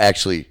 You know,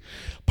 actually,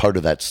 part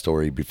of that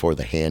story before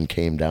the hand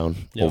came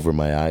down over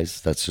my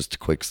eyes, that's just a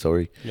quick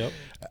story. Yep.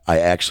 I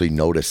actually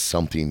noticed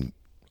something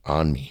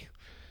on me,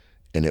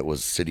 and it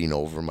was sitting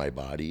over my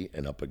body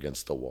and up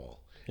against the wall.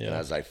 Yeah. And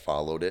as I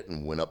followed it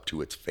and went up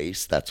to its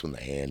face, that's when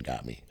the hand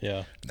got me.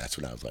 Yeah. And that's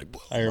when I was like,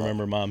 whoa. I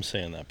remember Mom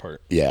saying that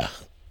part. Yeah.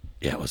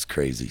 Yeah, it was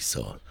crazy.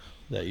 So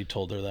that you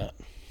told her that.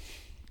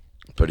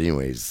 But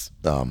anyways.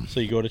 So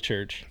you go to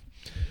church.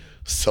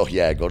 So,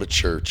 yeah, I go to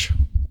church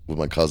with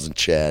my cousin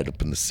Chad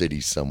up in the city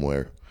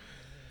somewhere.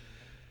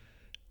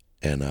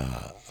 And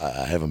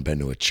I haven't been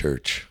to a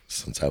church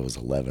since I was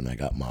 11. I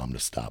got Mom to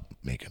stop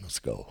making us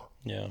go.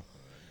 Yeah.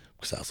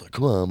 Because I was like,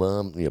 come on,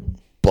 Mom. You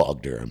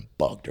bugged her and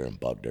bugged her and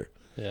bugged her.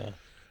 Yeah.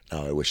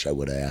 Now I wish I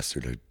would have asked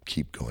her to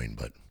keep going,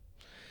 but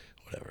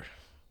whatever.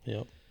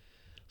 Yep.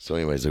 So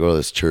anyways, I go to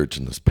this church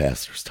and this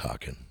pastor's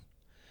talking.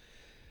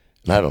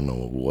 And I don't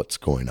know what's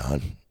going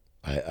on.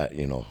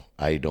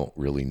 I don't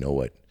really know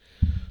what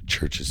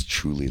church is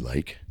truly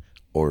like,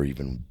 or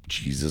even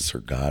Jesus or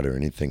God or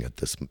anything at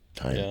this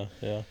time. Yeah,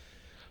 yeah.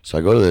 So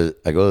I go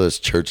to this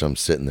church, I'm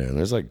sitting there, and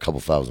there's like a couple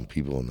thousand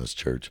people in this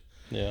church.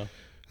 Yeah.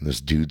 And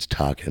this dude's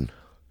talking.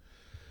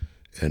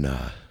 And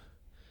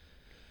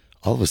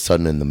all of a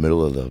sudden in the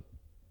middle of the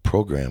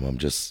program, I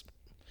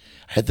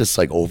had this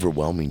like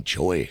overwhelming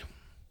joy.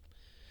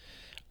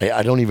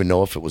 I don't even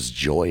know if it was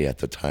joy at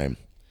the time,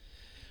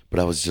 but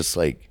I was just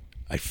like,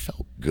 I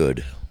felt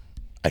good.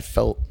 I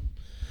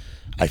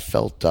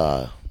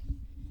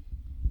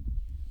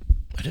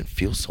didn't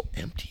feel so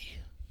empty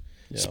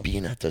just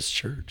being at this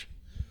church.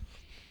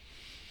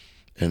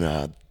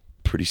 And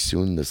pretty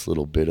soon this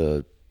little bit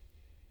of,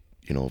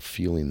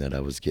 feeling that I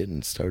was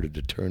getting started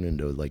to turn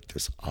into like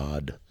this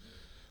odd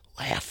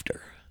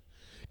laughter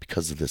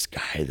because of this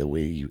guy, what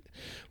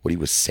he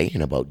was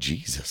saying about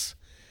Jesus.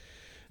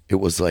 It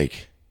was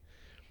like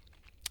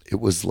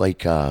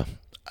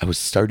I was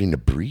starting to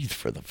breathe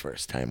for the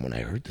first time when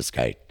I heard this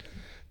guy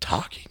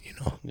talking,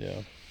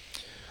 Yeah.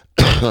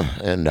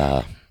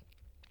 And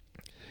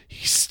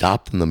he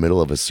stopped in the middle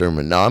of a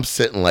sermon. Now I'm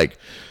sitting like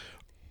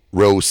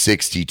row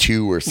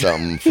 62 or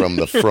something from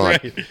the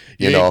front, right.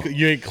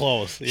 You ain't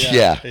close.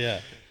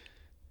 Yeah.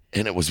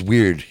 And it was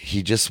weird.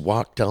 He just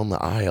walked down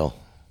the aisle.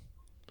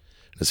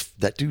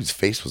 That dude's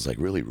face was like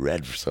really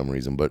red for some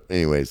reason. But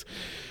anyways,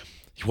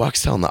 he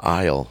walks down the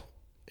aisle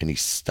and he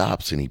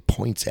stops and he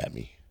points at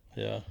me.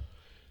 Yeah.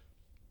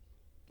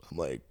 I'm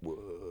like, what?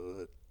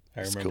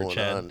 I What's remember going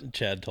on?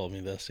 Chad told me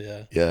this.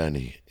 Yeah. Yeah.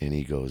 And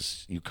he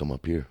goes, you come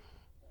up here.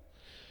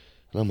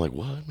 And I'm like,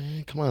 what,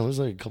 man? Come on, there's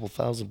like a couple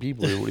thousand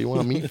people here. What do you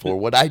want me for?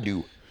 What'd I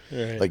do?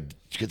 Right. Like,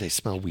 could they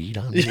smell weed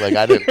on me? Like,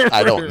 I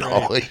don't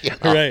know. You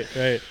know?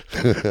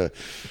 Right.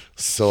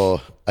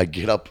 So I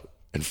get up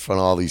in front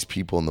of all these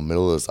people in the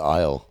middle of this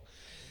aisle,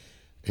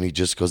 and he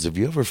just goes, have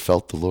you ever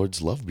felt the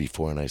Lord's love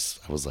before? And I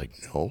was like,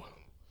 no.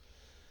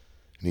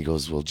 And he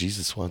goes, well,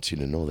 Jesus wants you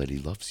to know that he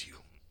loves you.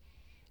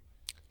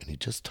 And he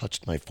just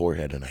touched my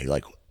forehead, and I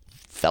like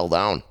fell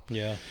down.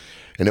 Yeah.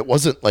 And it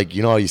wasn't like,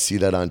 you know how you see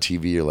that on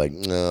TV, you're like,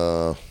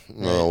 no,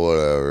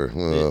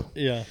 whatever.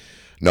 Yeah.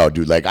 No,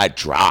 dude, like I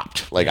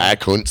dropped. Like I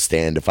couldn't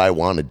stand if I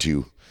wanted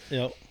to.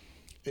 Yep.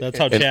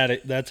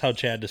 That's how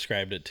Chad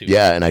described it too.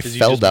 Yeah, and I 'Cause you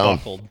fell just down.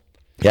 buckled.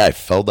 Yeah, I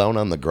fell down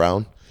on the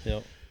ground.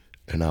 Yep.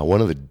 And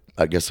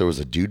I guess there was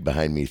a dude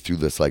behind me, threw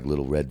this like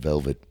little red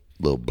velvet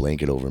little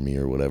blanket over me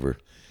or whatever.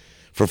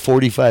 For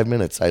 45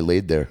 minutes, I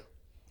laid there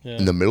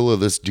in the middle of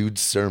this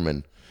dude's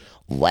sermon,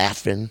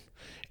 laughing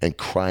and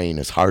crying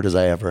as hard as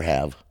I ever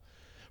have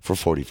for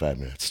 45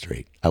 minutes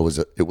straight. It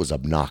was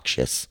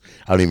obnoxious.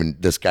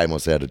 This guy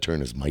must have had to turn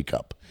his mic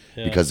up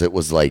because it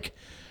was like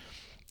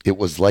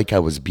I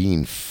was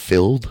being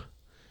filled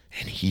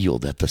and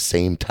healed at the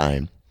same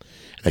time.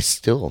 And I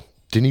still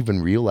didn't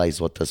even realize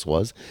what this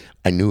was.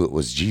 I knew it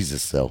was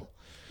Jesus though.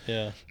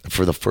 Yeah.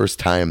 For the first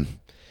time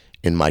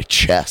in my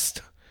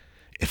chest,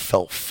 it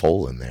felt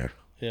full in there.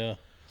 Yeah.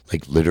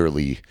 Like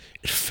literally,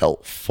 it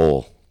felt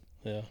full.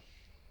 Yeah.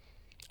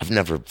 I've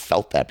never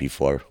felt that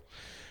before.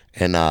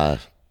 And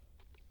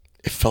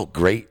it felt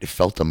great. It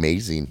felt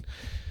amazing.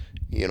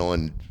 You know,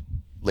 and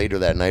later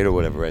that night or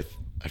whatever,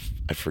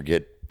 I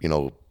forget, you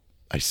know,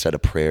 I said a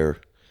prayer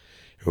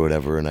or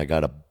whatever, and I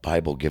got a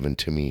Bible given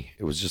to me.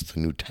 It was just the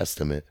New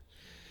Testament.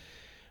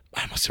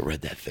 I must have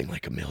read that thing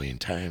like 1,000,000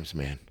 times,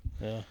 man.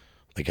 Yeah.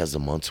 Like as the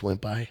months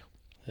went by,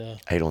 Yeah.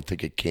 I don't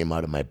think it came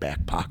out of my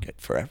back pocket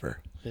forever.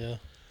 Yeah.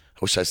 I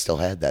wish I still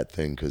had that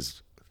thing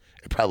because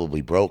it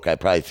probably broke. I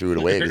probably threw it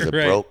away because it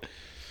Right. broke.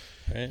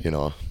 Right. You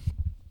know.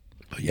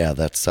 But yeah,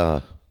 that's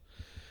how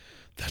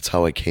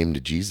I came to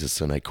Jesus,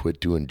 and I quit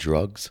doing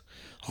drugs.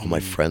 All my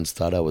friends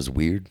thought I was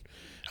weird.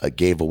 I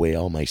gave away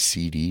all my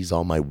CDs,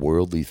 all my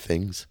worldly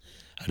things.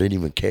 I didn't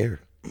even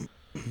care.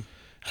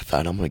 I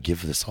thought, I'm going to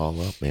give this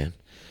all up, man.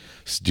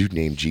 This dude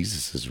named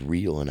Jesus is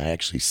real, and I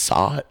actually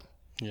saw it,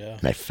 Yeah.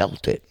 and I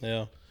felt it.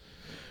 Yeah.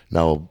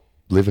 Now,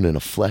 living in a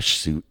flesh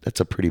suit, that's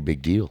a pretty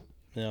big deal.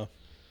 Yeah.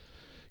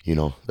 You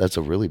know, that's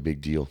a really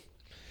big deal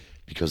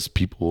because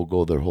people will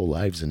go their whole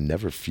lives and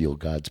never feel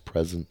God's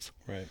presence.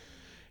 Right.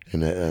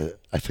 And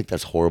I think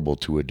that's horrible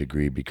to a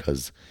degree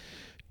because,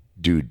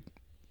 dude,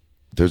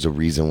 there's a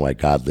reason why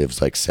God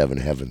lives like 7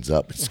 heavens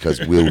up. It's because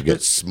we'll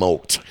get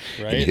smoked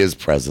Right. in his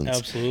presence.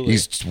 Absolutely.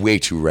 He's way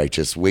too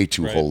righteous, way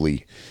too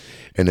holy.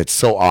 And it's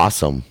so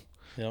awesome.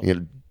 Yep. You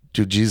know,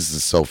 dude, Jesus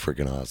is so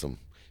freaking awesome.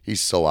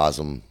 He's so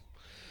awesome.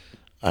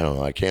 I don't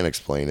know. I can't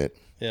explain it.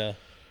 Yeah.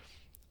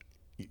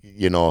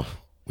 You know,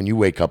 when you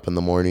wake up in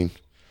the morning,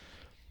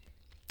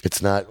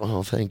 it's not,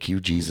 oh, thank you,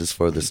 Jesus,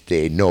 for this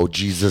day. No,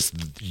 Jesus,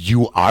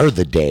 you are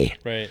the day.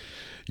 Right.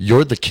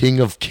 You're the King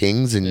of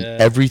Kings, and Yeah.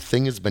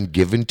 everything has been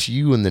given to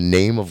you in the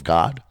name of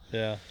God.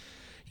 Yeah.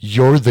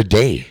 You're the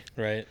day.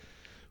 Right.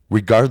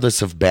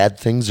 Regardless of bad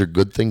things or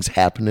good things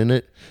happen in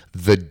it,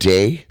 the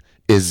day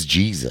is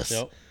Jesus.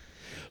 Yep.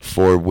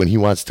 For when he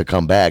wants to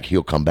come back,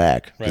 he'll come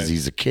back because Right.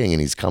 he's a king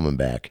and he's coming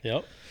back.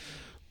 Yep.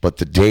 But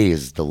the day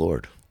is the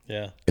Lord,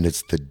 Yeah. and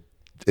it's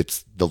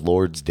the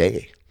Lord's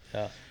day.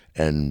 Yeah.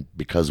 And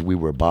because we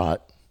were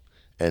bought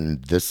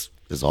and this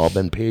has all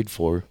been paid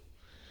for,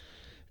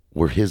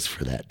 we're his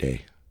for that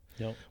day.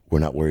 Yep. We're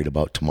not worried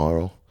about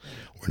tomorrow.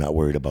 We're not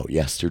worried about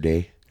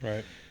yesterday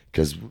Right.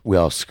 because we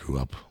all screw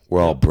up.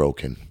 We're all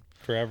broken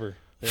Forever.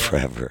 Yeah.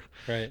 forever.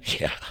 Right.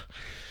 Yeah.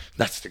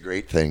 That's the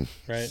great thing.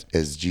 Right.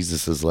 Is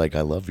Jesus is like,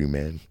 I love you,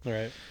 man.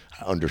 Right.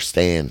 I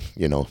understand,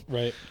 you know.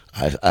 Right.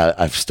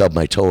 I've stubbed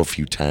my toe a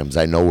few times.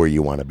 I know where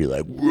you want to be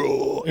like,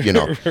 whoa, you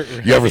know.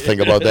 You ever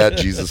think about that?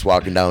 Jesus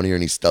walking down here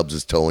and he stubs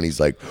his toe and he's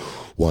like,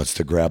 wants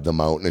to grab the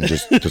mountain and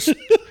just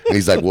and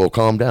he's like, well,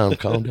 calm down.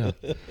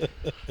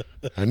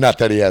 And not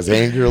that he has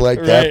anger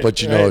like that, Right,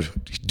 but you know,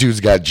 dude's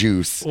got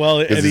juice. Well,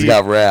 because and he's he-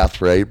 got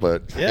wrath, right?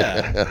 But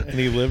Yeah. And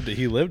he lived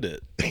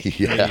it.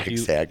 yeah, He-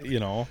 exactly. You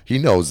know. He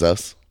knows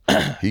us.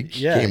 He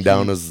Yeah, came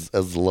down as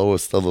the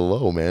lowest of the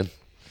low, man.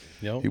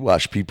 Yep. He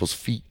washed people's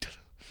feet.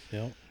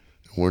 Yep.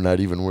 We're not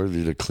even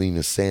worthy to clean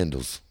his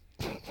sandals.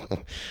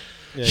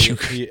 Yeah.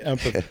 He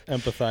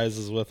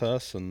empathizes with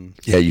us, and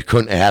Yeah, you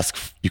couldn't ask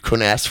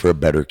for a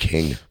better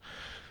king.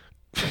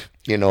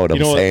 You know what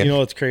I'm saying? You know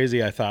what's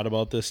crazy? I thought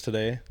about this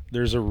today.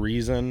 There's a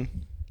reason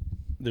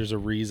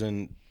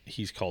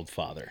he's called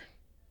Father.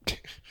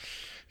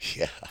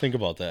 Yeah. Think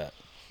about that.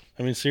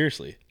 I mean,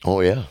 seriously.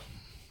 Oh yeah.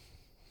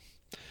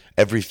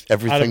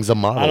 Everything's a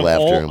model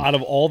after him. Out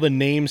of all the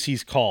names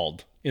he's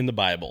called in the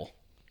Bible,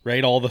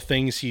 right? All the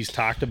things he's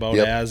talked about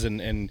Yep. as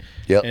and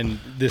Yep.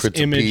 this Prince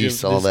of image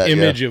Peace, of all this that,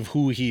 image yeah. of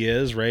who he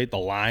is, right? The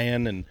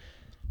lion, and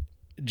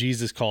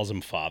Jesus calls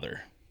him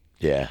Father.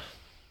 Yeah.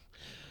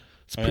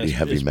 It's I mean, pretty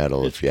heavy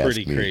metal it's if you ask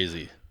pretty me.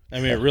 crazy. I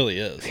mean, it really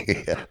is.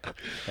 Yeah.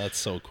 That's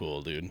so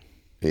cool, dude.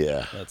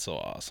 Yeah. That's so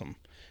awesome.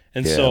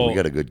 And Yeah, so we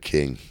got a good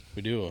king.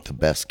 we do. The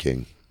best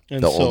king.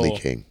 And The so, only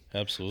king.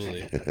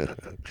 Absolutely.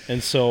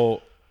 And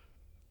so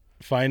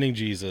finding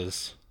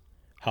Jesus,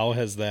 how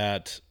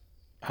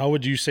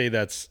would you say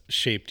that's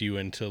shaped you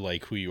into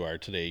like who you are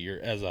today? You're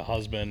as a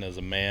husband, as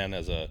a man,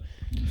 as a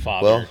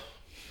father. Well,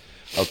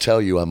 I'll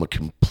tell you, I'm a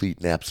complete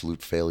and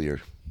absolute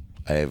failure.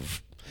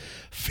 I've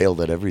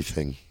failed at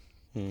everything.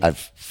 I've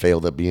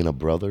failed at being a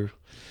brother.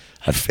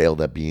 I've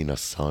failed at being a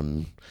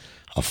son,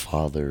 a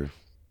father,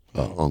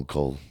 an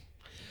uncle,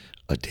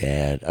 a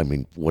dad. I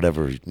mean,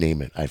 whatever,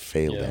 name it. I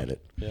failed at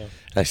it. Yeah.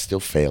 I still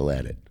fail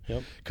at it.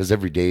 Yep. Because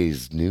every day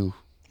is new.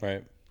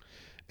 Right.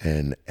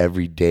 And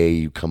every day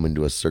you come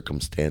into a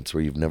circumstance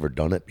where you've never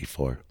done it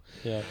before.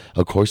 Yeah.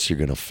 Of course you're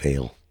going to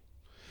fail.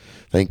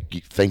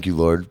 Thank you,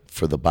 Lord,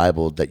 for the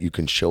Bible that you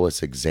can show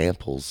us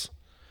examples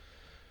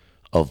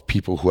of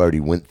people who already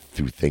went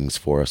through things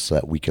for us so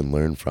that we can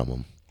learn from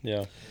them.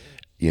 Yeah.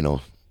 You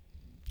know,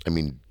 I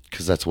mean,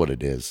 because that's what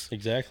it is.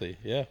 Exactly.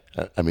 Yeah.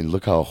 I mean,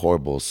 look how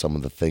horrible some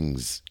of the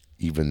things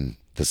even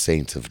the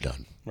saints have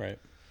done. Right.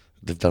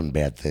 They've done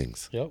bad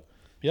things. Yep.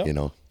 Yep. You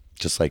know,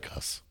 just like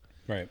us.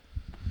 Right.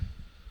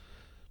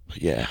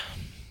 But yeah.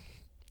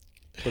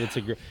 But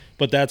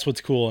but that's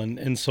what's cool.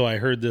 And so I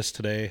heard this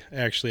today.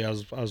 Actually, I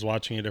was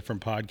watching a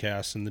different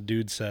podcast, and the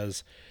dude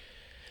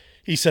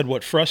he said,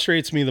 what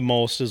frustrates me the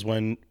most is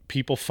when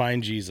people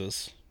find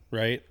Jesus,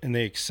 right? And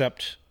they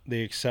accept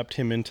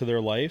him into their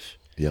life.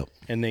 Yep.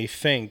 And they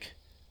think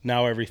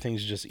now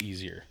everything's just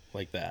easier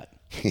like that.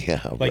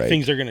 Yeah. Like right.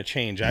 things are going to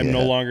change. I'm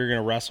no Yeah. longer going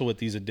to wrestle with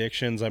these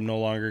addictions. I'm no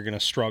longer going to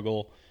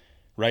struggle,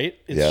 right?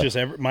 It's Yeah.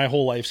 just my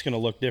whole life's going to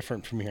look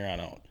different from here on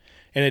out.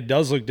 And it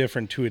does look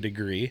different to a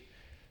degree,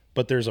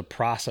 but there's a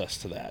process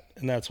to that.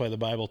 And that's why the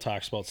Bible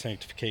talks about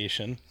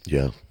sanctification.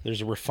 Yeah.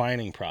 There's a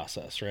refining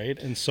process, right?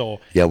 And so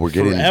Yeah, we're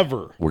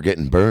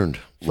getting burned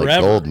like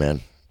Forever. gold,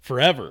 man.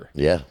 forever.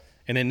 Yeah.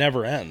 And it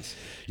never ends.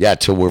 Yeah,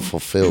 till we're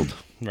fulfilled.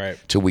 Right.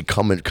 Till we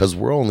come in, because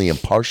we're only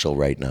impartial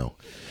right now.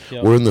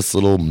 Yep. We're in this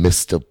little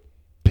mist of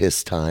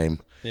piss time.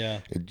 Yeah.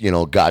 You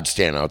know, God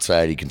standing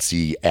outside, he can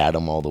see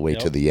Adam all the way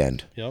to Yep. the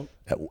end Yep.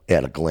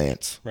 at a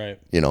glance. Right.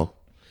 You know?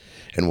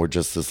 And we're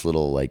just this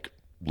little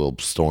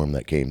storm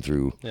that came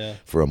through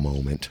for a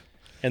moment.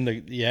 And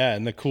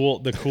the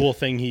cool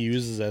thing he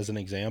uses as an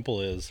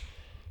example is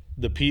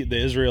the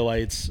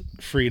Israelites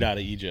freed out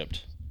of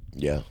Egypt.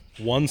 Yeah.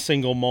 One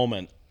single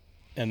moment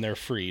and they're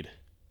freed.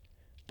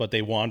 But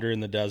they wander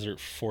in the desert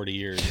for 40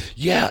 years.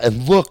 Yeah,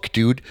 and look,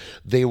 dude,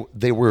 they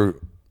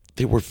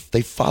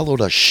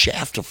followed a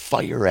shaft of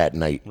fire at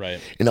night. Right.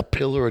 And a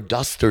pillar of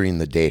dust during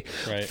the day.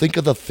 Right. Think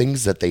of the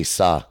things that they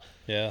saw.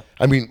 Yeah.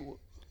 I mean,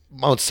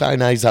 Mount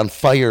Sinai's on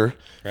fire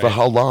for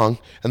how long?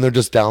 And they're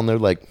just down there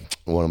like,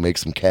 I want to make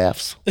some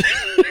calves.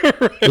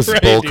 This is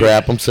bull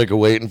crap. I'm sick of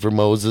waiting for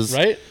Moses.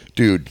 Right?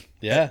 Dude.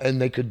 Yeah.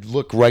 And they could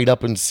look right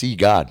up and see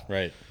God.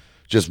 Right.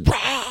 Just,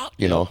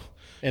 you know.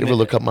 And you ever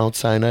look up Mount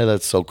Sinai?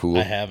 That's so cool.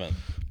 I haven't.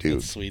 Dude.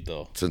 It's sweet,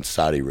 though. It's in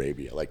Saudi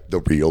Arabia. Like the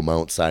real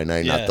Mount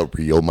Sinai, Yeah. not the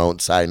real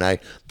Mount Sinai,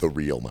 the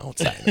real Mount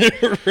Sinai.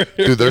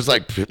 Dude, there's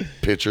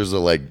pictures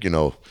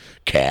of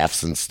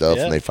calves and stuff,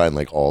 Yeah. and they find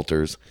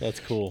altars. That's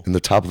cool. And the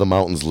top of the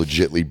mountain's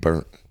legitly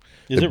burnt.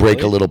 Is They it break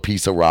really? a little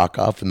piece of rock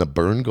off, and the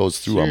burn goes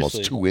through almost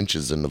Seriously? 2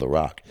 inches into the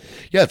rock.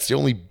 Yeah, it's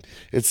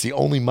the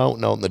only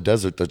mountain out in the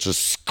desert that's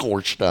just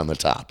scorched on the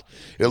top.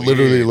 It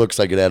literally looks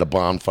like it had a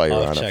bonfire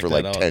I'll on it check for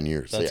that out. 10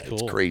 years. That's Yeah, cool.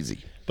 it's crazy.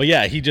 But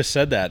yeah, he just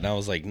said that, and I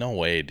was like, no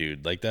way,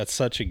 dude. Like, that's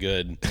such a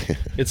good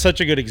it's such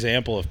a good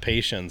example of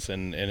patience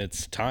and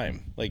it's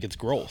time. Like, it's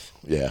growth,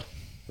 Yeah.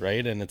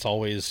 right? And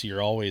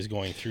you're always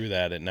going through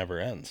that. It never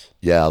ends.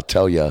 Yeah, I'll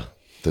tell you,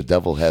 the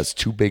devil has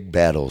 2 big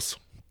battles.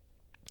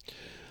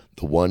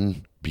 The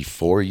one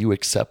before you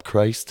accept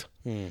Christ,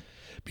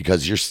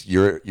 because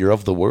you're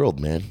of the world,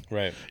 man.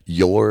 Right.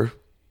 You're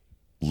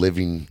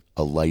living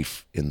a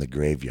life in the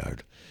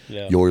graveyard.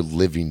 Yeah. You're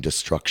living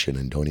destruction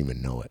and don't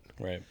even know it.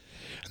 Right.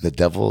 And the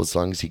devil, as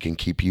long as he can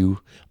keep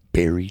you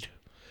buried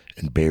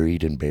and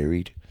buried and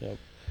buried, Yep.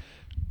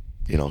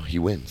 he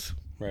wins.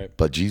 Right.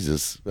 But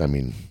Jesus, I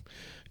mean,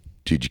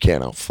 dude, you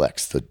can't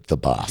outflex the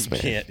boss,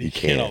 man. You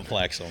can't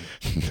outflex him.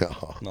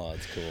 No, No,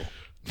 that's cool.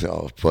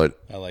 no. But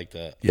I like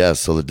that. yeah,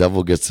 so the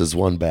devil gets his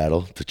one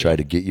battle to try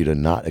to get you to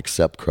not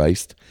accept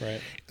Christ.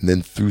 Right. And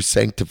then through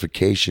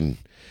sanctification,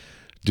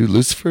 dude,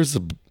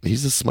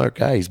 he's a smart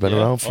guy. He's been Yeah.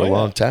 around for Oh, a yeah.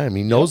 long time.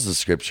 He knows the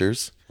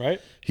scriptures.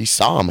 Right. He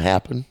saw them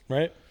happen,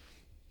 Right.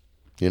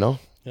 Yep.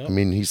 I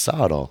mean, he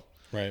saw it all.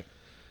 Right.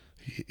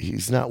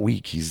 He's not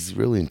weak. He's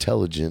really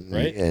intelligent.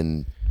 Right.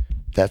 And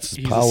that's his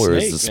He's a power,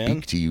 is to snake, speak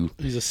man. to you.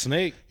 He's a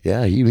snake.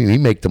 Yeah, he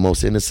make the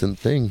most innocent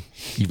thing,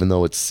 even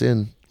though it's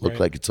sin, look Right.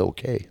 like it's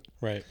okay.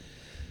 Right.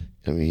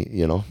 I mean,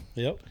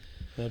 Yep.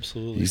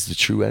 Absolutely. he's the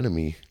true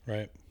enemy.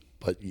 Right.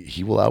 But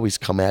he will always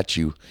come at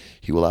you.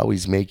 He will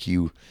always make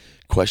you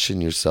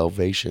question your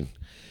salvation.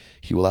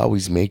 He will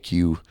always make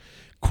you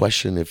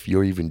question if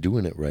you're even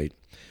doing it right.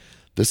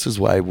 This is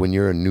why when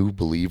you're a new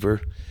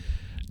believer,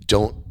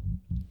 don't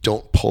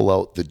pull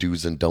out the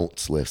do's and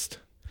don'ts list.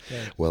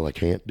 Right. Well, I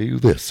can't do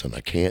this and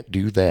I can't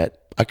do that.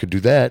 I could do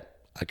that.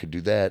 I could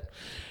do that.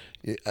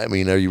 I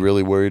mean, are you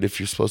really worried if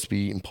you're supposed to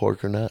be eating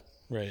pork or not?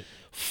 Right.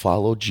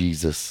 Follow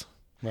Jesus.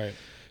 Right.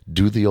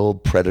 Do the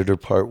old Predator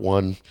Part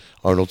 1,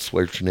 Arnold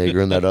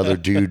Schwarzenegger and that other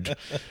dude,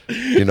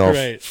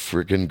 Right.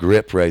 freaking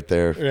grip right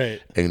there.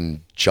 Right.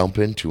 And jump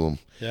into him.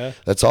 Yeah.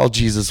 That's all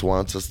Jesus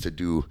wants us to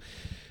do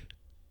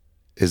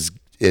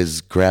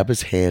is grab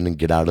his hand and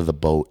get out of the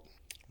boat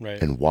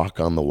Right. and walk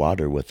on the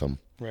water with him.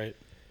 Right.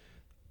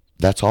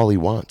 That's all he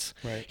wants.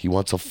 Right. He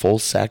wants a full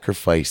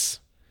sacrifice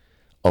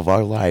of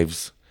our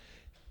lives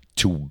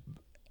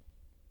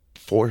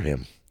for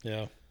him.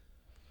 Yeah.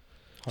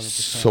 100%.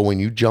 So when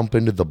you jump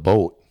into the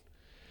boat,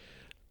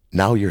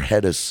 now your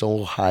head is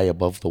so high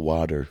above the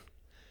water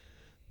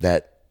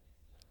that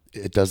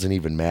it doesn't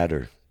even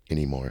matter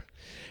anymore.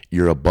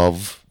 You're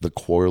above the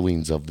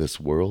quarrelings of this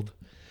world.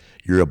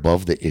 You're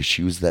above the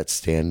issues that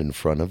stand in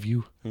front of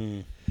you.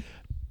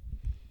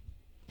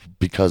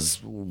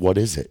 Because what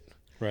is it?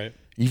 Right.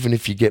 Even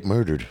if you get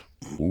murdered,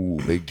 ooh,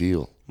 big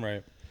deal.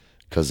 Right.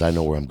 Because I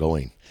know where I'm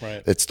going.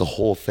 Right. It's the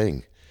whole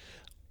thing.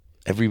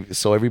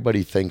 So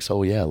everybody thinks,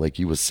 oh yeah, like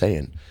he was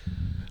saying,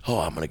 oh,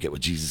 I'm going to get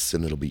with Jesus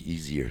and it'll be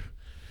easier.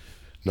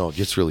 No, it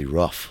gets really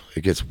rough.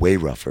 It gets way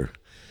rougher.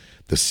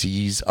 The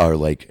seas are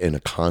like in a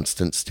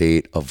constant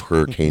state of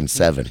Hurricane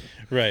 7.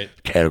 Right.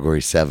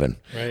 Category 7.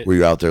 Right. Where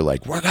you're out there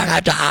like, we're going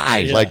to die.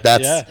 Yeah. Like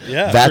that's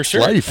for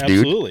sure. life, dude.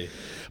 Absolutely.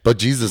 But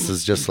Jesus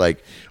is just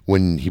like,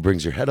 when he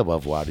brings your head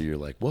above water, you're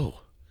like, whoa,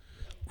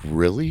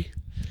 really?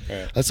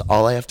 Right. That's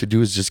all I have to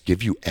do is just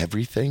give you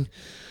everything.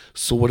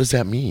 So what does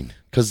that mean?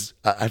 Because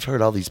I've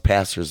heard all these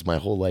pastors my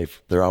whole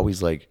life. They're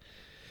always like,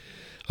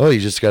 oh, you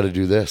just got to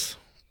do this.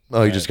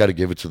 Oh, you just got to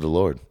give it to the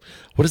Lord.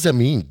 What does that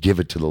mean, give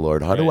it to the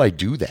Lord? How do I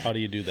do that? How do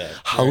you do that?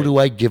 How do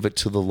I give it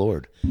to the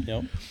Lord?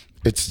 Yep.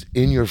 It's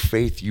in your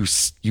faith.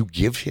 You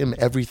give him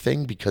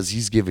everything because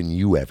he's given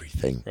you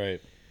everything. Right.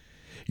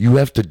 You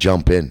have to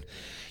jump in.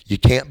 You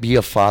can't be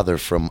a father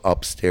from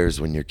upstairs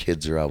when your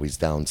kids are always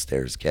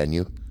downstairs, can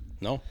you?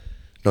 No.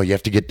 No, you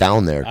have to get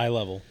down there. Eye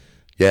level.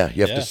 Yeah,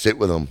 you have Yeah. to sit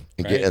with them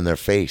and get Right. in their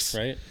face.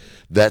 Right.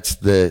 That's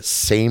the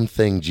same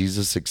thing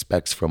Jesus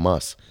expects from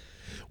us.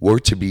 We're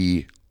to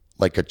be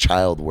like a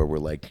child where we're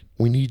like,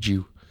 we need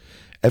you.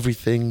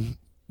 Everything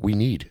we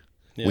need,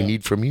 we Yeah.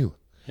 need from you.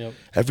 Yep.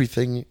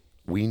 Everything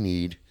we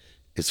need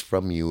is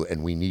from you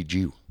and we need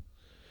you.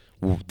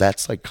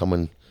 That's like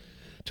coming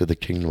to the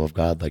kingdom of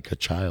God like a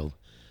child.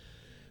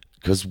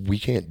 Because we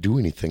can't do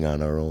anything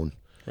on our own.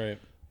 Right.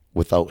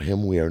 Without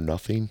him, we are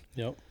nothing.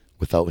 Yep.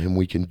 Without him,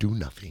 we can do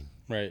nothing.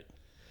 Right.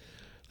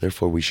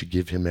 Therefore, we should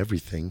give him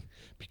everything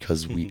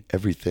because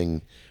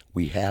everything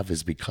we have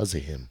is because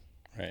of him.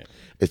 Right.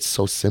 It's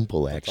so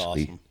simple, That's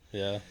actually. awesome.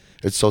 Yeah.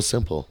 It's so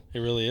simple. It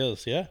really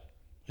is. Yeah.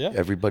 Yeah.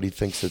 Everybody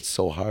thinks it's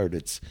so hard.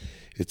 It's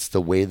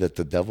the way that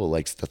the devil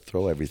likes to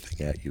throw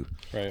everything at you.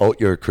 Right. Oh,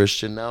 you're a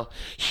Christian now?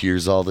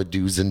 Here's all the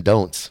do's and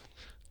don'ts.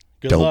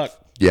 Good luck.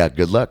 Yeah,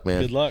 good luck,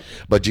 man. Good luck.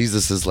 But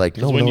Jesus is like,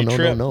 no, when no, you no,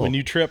 trip, no, no. When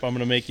you trip, I'm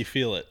going to make you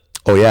feel it.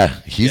 Oh yeah,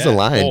 he's a Yeah.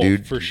 lion, Oh,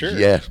 dude. for sure.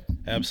 Yeah.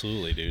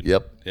 Absolutely, dude.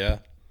 Yep. Yeah.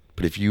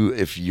 But if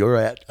you're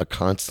at a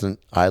constant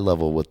eye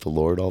level with the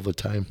Lord all the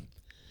time,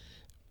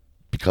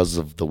 because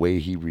of the way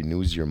he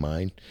renews your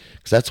mind,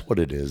 because that's what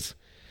it is.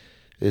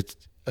 It's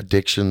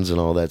addictions and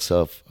all that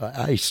stuff.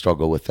 I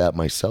struggle with that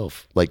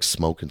myself, like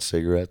smoking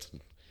cigarettes,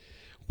 and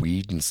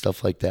weed and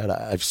stuff like that.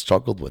 I've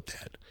struggled with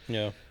that.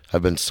 Yeah.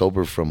 I've been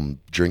sober from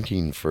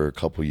drinking for a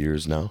couple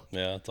years now.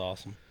 Yeah. That's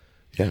awesome.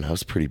 Yeah, and I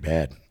was pretty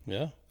bad.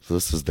 Yeah. So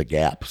this is the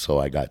gap. So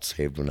I got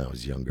saved when I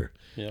was younger.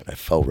 Yep. I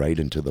fell right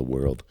into the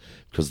world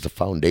because the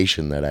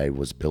foundation that I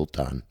was built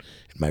on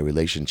in my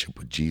relationship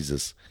with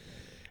Jesus,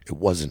 it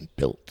wasn't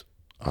built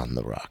on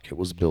the rock. It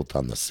was built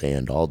on the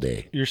sand all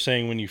day. You're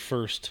saying when you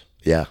first.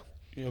 Yeah.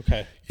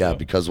 Okay. Yeah, Yep.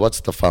 because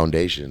what's the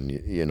foundation?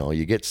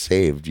 You get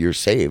saved. You're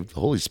saved. The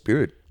Holy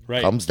Spirit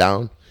Right. comes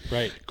down,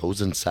 Right. goes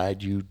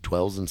inside you,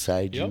 dwells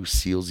inside you, Yep.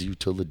 seals you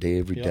till the day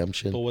of Yep.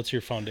 redemption. But what's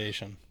your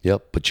foundation?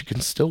 Yep, but you can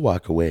still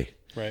walk away.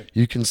 Right.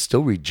 You can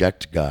still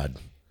reject God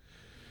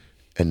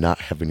and not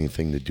have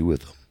anything to do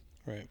with him.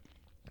 Right.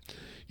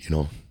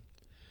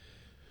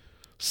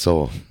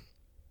 So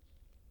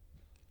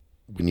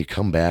when you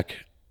come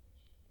back,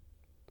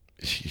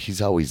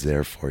 he's always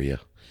there for you.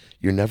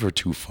 You're never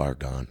too far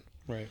gone.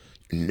 Right.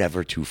 You're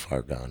never too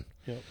far gone.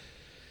 Yep.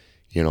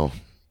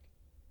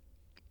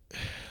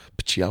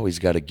 But you always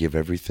got to give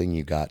everything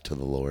you got to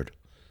the Lord.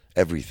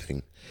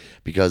 Everything.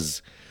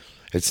 Because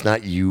it's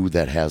not you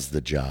that has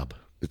the job.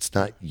 It's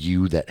not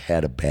you that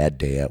had a bad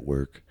day at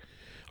work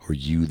or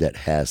you that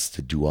has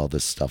to do all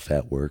this stuff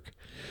at work.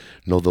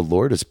 No, the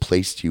Lord has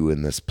placed you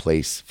in this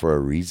place for a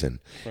reason,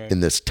 Right.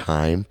 in this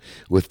time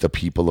with the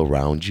people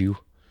around you.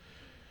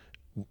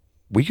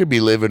 We could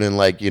be living in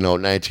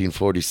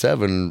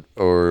 1947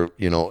 or,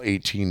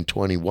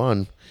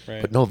 1821,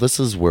 Right. but no, this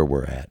is where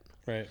we're at.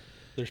 Right.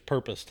 There's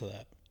purpose to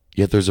that.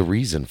 Yet there's a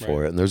reason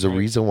for Right. it. And there's a Right.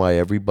 reason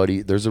why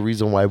there's a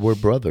reason why we're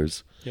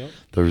brothers. Yep.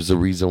 There's a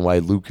reason why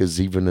Luke is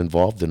even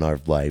involved in our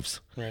lives.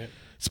 Right.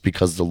 It's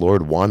because the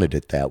Lord wanted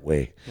it that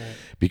way. Right.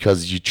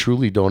 Because you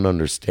truly don't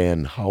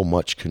understand how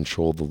much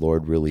control the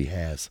Lord really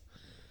has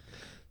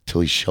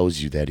till he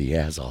shows you that he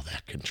has all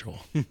that control.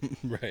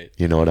 Right.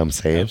 You know what I'm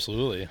saying?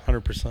 Absolutely.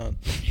 100%.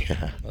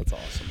 Yeah. That's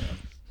awesome, man.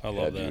 I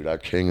love that. Dude, our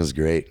King is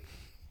great.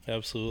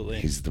 Absolutely.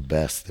 He's the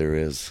best there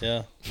is.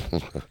 Yeah.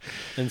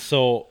 And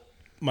so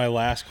my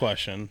last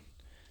question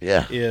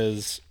Yeah.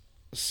 is,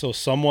 so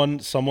someone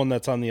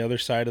that's on the other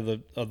side of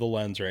the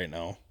lens right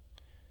now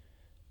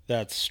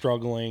that's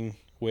struggling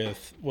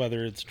with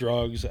whether it's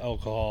drugs,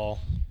 alcohol,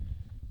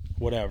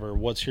 whatever,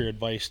 what's your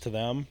advice to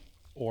them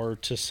or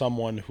to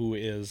someone who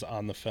is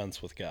on the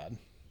fence with God?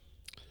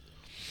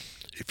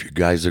 If your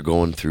guys are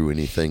going through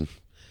anything,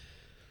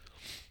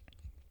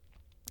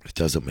 it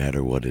doesn't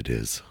matter what it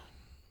is.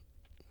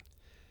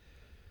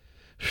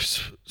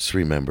 Just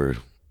remember,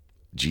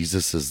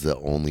 Jesus is the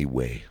only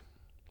way.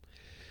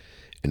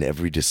 In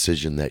every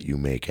decision that you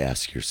make,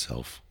 ask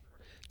yourself,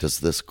 does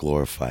this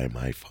glorify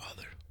my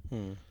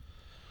Father?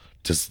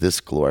 Does this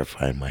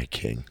glorify my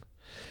King?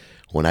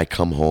 When I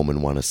come home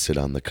and want to sit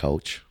on the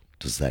couch,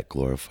 does that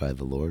glorify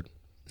the Lord?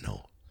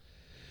 No.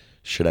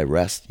 Should I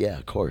rest? Yeah,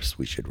 of course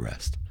we should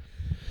rest.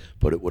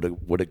 But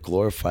would it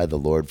glorify the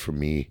Lord for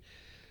me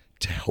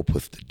to help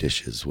with the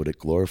dishes? Would it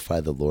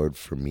glorify the Lord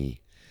for me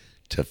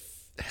to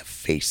have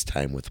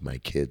FaceTime with my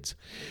kids?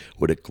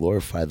 Would it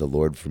glorify the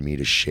Lord for me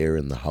to share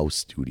in the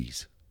house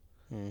duties?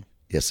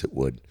 Yes, it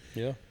would.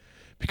 Yeah.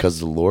 Because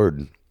the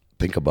Lord,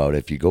 think about it,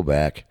 if you go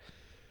back,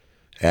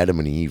 Adam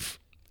and Eve,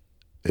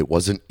 it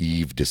wasn't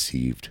Eve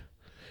deceived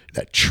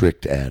that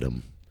tricked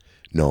Adam.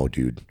 No,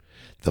 dude.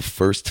 The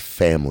first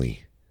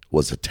family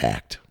was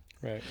attacked.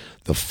 Right.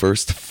 The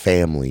first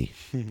family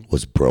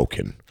was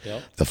broken.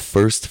 Yep. The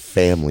first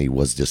family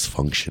was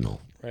dysfunctional.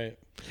 Right.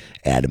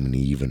 Adam and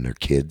Eve and their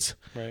kids,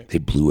 Right. they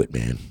blew it,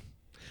 man.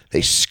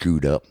 They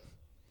screwed up.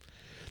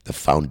 The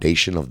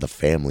foundation of the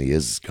family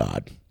is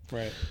God.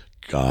 Right.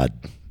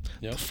 God,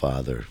 Yep. the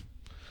father,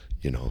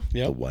 Yep.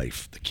 the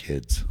wife, the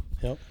kids.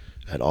 Yep.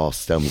 That all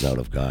stems out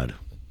of God.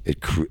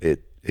 It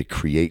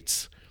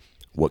creates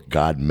what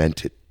God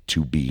meant it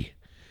to be,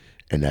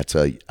 and that's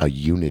a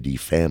unity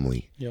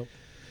family. Yep.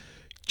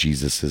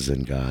 Jesus is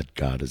in God.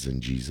 God is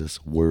in Jesus.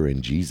 We're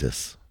in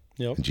Jesus.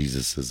 Yep. And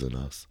Jesus is in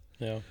us.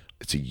 Yeah.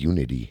 It's a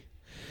unity.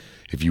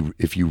 If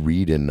you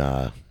read in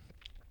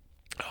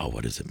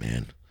what is it,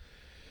 man?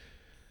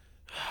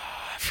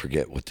 I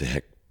forget what the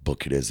heck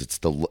book it is. It's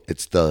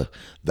the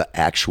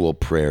actual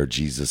prayer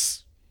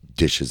Jesus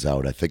dishes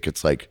out. I think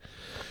it's like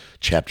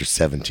chapter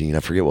 17. I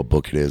forget what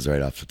book it is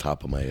right off the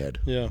top of my head.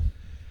 Yeah.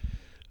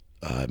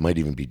 It might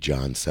even be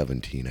John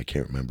 17. I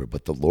can't remember.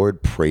 But the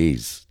Lord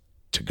prays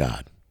to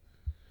God.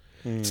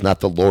 It's not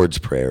the Lord's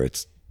prayer.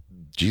 It's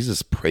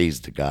Jesus prays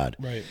to God.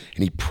 Right.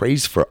 And he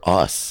prays for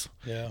us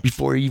Yeah.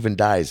 before he even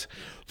dies.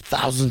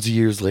 Thousands of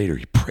years later,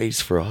 he prays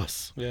for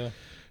us. Yeah.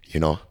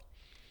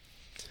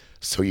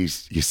 So you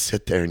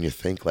sit there and you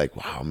think like,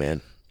 wow,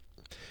 man.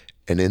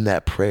 And in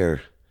that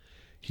prayer,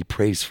 he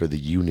prays for the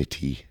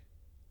unity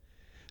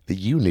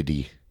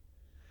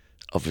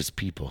of his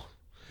people.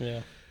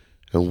 Yeah.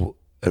 And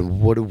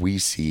what do we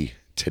see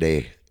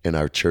today in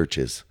our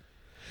churches?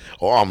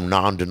 Oh, I'm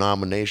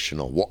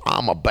non-denominational. Well,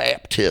 I'm a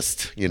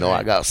Baptist.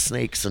 I got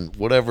snakes and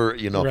whatever,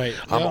 Right.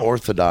 I'm Yeah.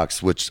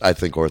 Orthodox, which I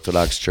think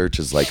Orthodox church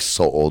is like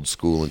so old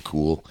school and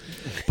cool.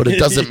 But it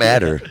doesn't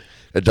matter.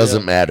 It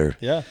doesn't matter.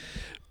 Yeah.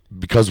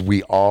 Because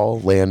we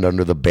all land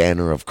under the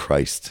banner of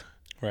Christ.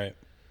 Right.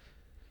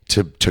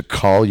 To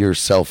call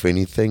yourself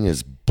anything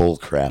is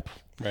bullcrap.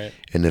 Right.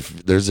 And if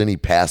there's any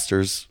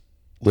pastors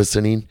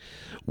listening,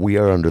 we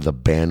are under the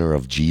banner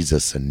of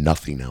Jesus and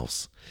nothing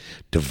else.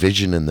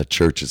 Division in the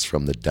church is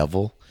from the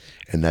devil,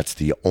 and that's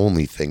the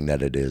only thing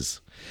that it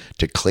is.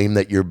 To claim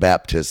that you're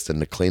Baptist and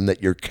to claim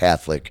that you're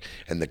Catholic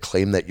and to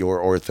claim that you're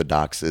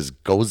Orthodox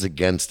goes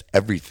against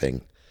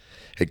everything.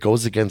 It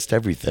goes against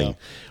everything. Yeah.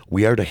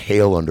 We are to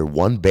hail under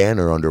one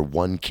banner, under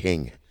one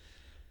king.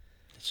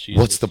 It's Jesus.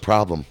 What's the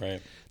problem?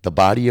 Right. The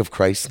body of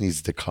Christ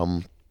needs to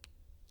come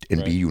and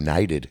be Right.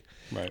 united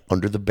Right.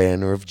 under the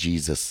banner of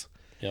Jesus.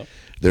 Yep.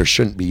 There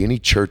shouldn't be any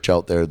church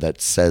out there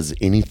that says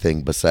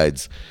anything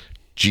besides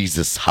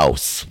Jesus'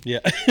 house. Yeah.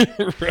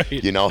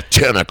 Right.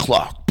 10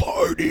 o'clock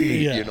party.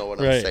 Yeah. You know what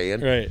right. I'm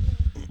saying? Right.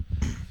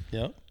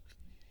 Yep.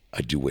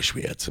 I do wish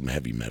we had some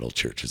heavy metal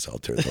churches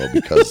out there, though,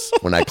 because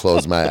when I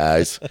close my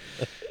eyes,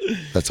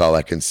 that's all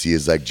I can see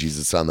is like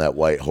Jesus on that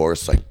white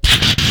horse, like,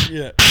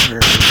 Yeah.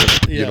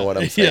 you know what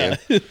I'm saying?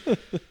 Yeah.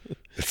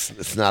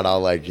 It's not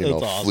all like, That's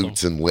awesome.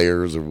 flutes and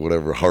lyres or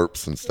whatever,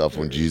 harps and stuff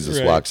when Jesus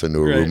Right. walks into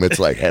a room. Right. It's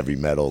like heavy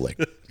metal, like,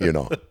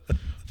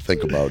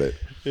 think about it.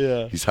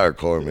 Yeah. He's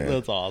hardcore, man.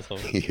 That's awesome.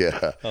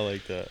 Yeah. I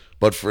like that.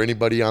 But for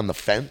anybody on the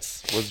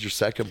fence, was your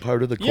second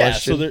part of the Yeah,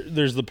 question? so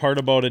there's the part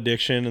about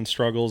addiction and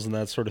struggles and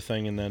that sort of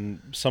thing, and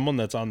then someone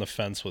that's on the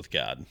fence with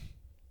God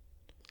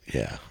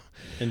Yeah.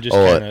 and just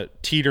kind of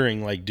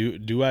teetering, like,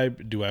 do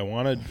I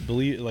want to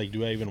believe? Like,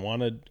 do I even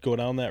want to go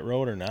down that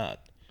road or not?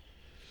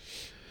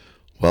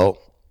 Well,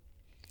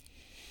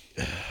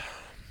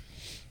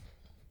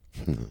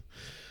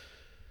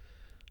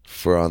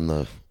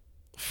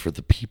 for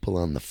the people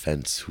on the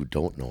fence who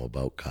don't know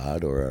about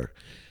God or are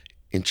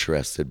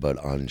interested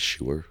but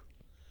unsure.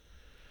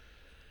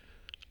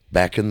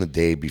 Back in the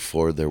day,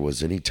 before there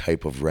was any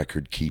type of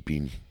record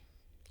keeping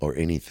or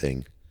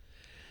anything,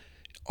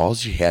 all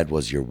you had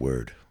was your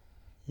word.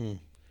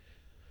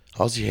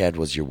 All you had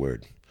was your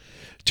word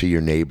to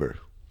your neighbor.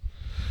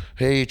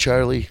 Hey,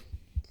 Charlie.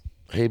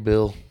 Hey,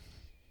 Bill.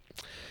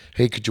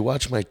 Hey, could you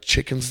watch my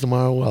chickens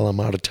tomorrow while I'm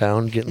out of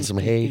town getting some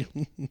hay?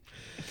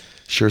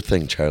 Sure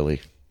thing,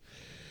 Charlie.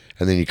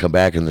 And then you come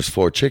back and there's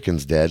 4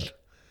 chickens dead.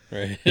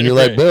 Right. And you're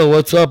like, Bill,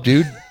 what's up,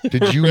 dude?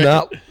 Did you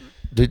not?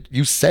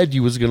 You said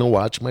you was going to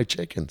watch my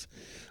chickens.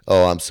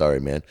 Oh, I'm sorry,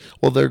 man.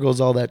 Well, there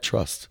goes all that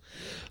trust.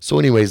 So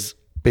anyways,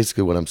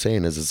 basically what I'm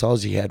saying is it's all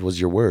you had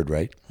was your word,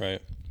 right?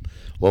 Right.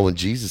 Well, when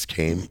Jesus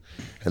came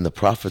and the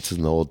prophets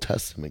in the Old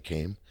Testament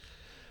came,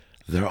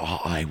 they're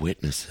all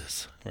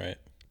eyewitnesses. Right.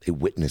 They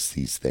witnessed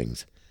these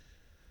things.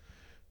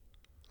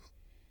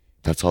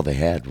 That's all they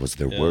had was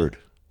their word.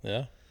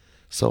 Yeah.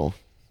 So,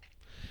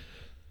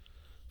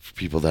 for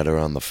people that are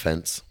on the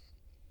fence,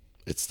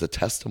 it's the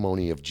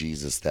testimony of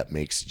Jesus that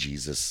makes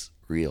Jesus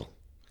real.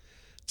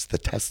 It's the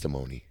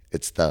testimony.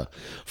 It's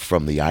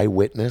from the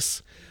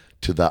eyewitness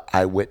to the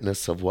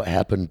eyewitness of what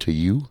happened to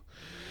you,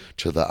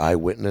 to the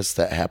eyewitness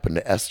that happened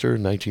to Esther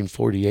in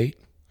 1948.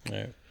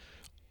 Right.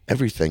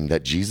 Everything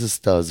that Jesus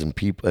does and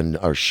people and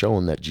are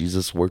shown that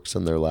Jesus works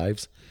in their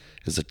lives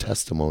is a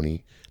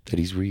testimony that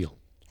he's real.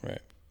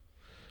 Right.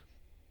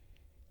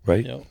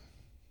 Right? Yep.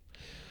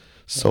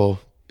 So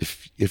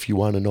if you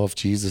want to know if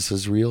Jesus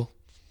is real,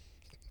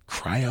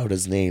 cry out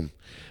his name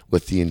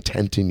with the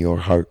intent in your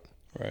heart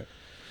Right.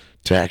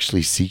 to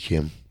actually seek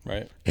him.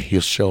 Right. And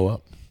he'll show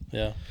up.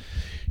 Yeah.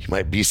 You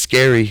might be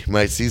scary. You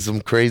might see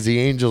some crazy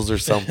angels or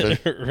something.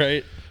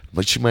 Right.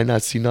 But you might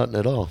not see nothing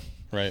at all.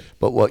 Right.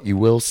 But what you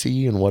will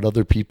see and what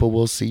other people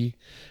will see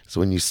is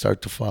when you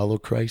start to follow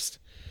Christ,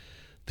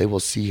 they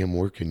will see him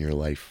work in your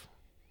life.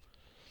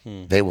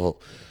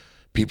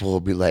 People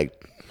will be like,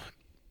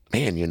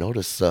 man, you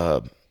notice,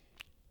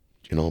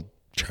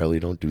 Charlie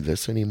don't do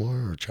this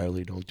anymore, or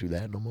Charlie don't do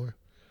that no more.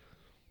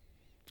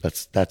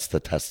 That's the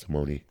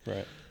testimony.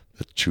 Right.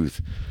 The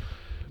truth.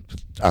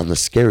 On the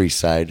scary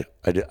side,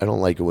 I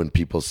don't like it when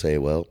people say,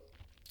 well,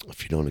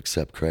 if you don't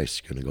accept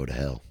Christ, you're going to go to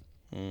hell.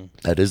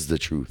 That is the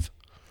truth.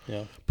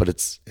 Yeah. But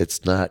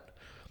it's not,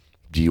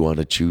 do you want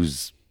to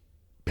choose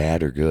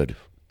bad or good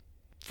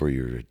for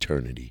your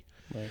eternity?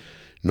 Right.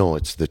 No,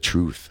 it's the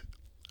truth.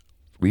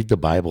 Read the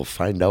Bible,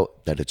 find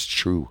out that it's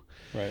true.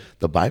 Right.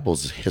 The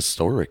Bible's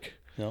historic.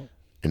 No.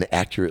 And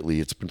accurately,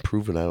 it's been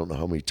proven I don't know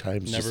how many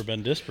times. Never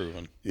been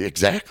disproven.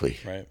 Exactly.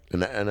 Right.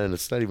 And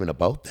it's not even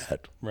about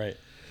that. Right.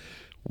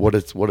 What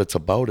it's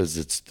about is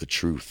it's the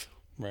truth.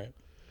 Right.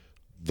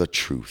 The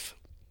truth.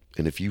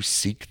 And if you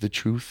seek the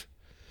truth,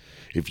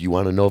 if you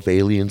want to know if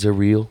aliens are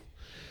real,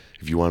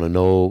 if you want to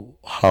know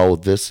how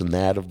this and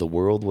that of the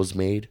world was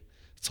made,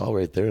 it's all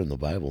right there in the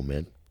Bible,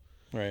 man.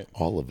 Right.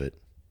 All of it.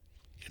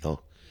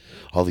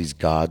 All these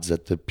gods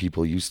that the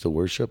people used to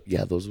worship,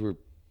 yeah, those were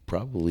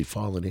probably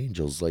fallen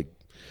angels, like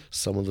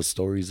some of the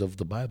stories of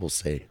the Bible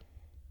say.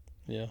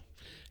 Yeah.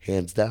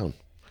 Hands down.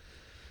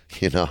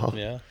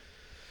 Yeah.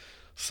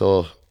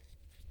 So,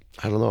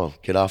 I don't know.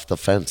 Get off the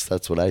fence.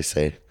 That's what I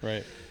say.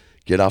 Right.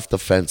 Get off the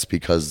fence,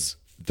 because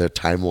the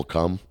time will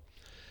come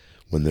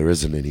when there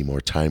isn't any more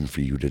time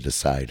for you to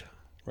decide.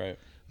 Right.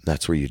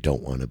 That's where you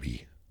don't want to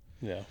be.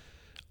 Yeah.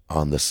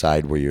 On the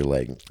side where you're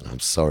like, I'm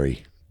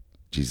sorry,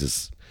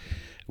 Jesus,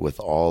 with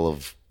all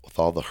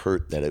the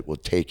hurt that it will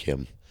take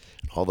him,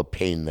 all the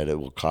pain that it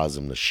will cause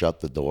him to shut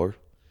the door.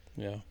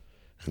 Yeah.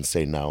 And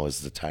say now is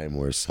the time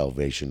where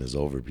salvation is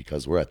over,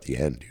 because we're at the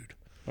end, dude.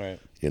 Right.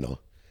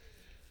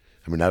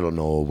 I mean, I don't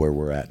know where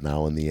we're at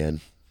now in the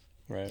end.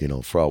 Right.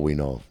 For all we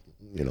know,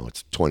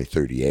 it's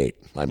 2038.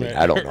 I mean, Right.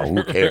 I don't know.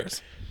 Who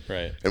cares?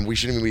 Right. And we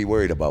shouldn't even be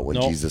worried about when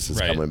Nope. Jesus is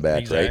Right. coming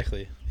back,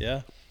 Exactly. right?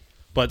 Yeah.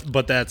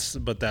 But that's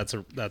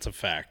a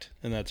fact,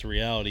 and that's a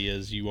reality.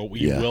 Is you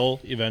will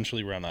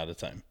eventually run out of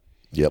time.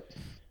 Yep.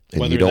 And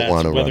Whether you don't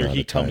want to run whether out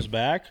he of time. comes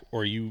back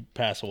or you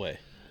pass away,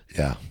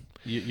 Yeah.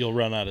 you'll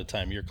run out of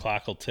time. Your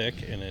clock will tick,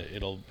 and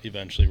it'll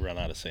eventually run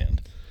out of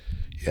sand.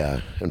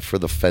 Yeah. And for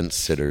the fence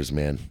sitters,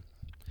 man,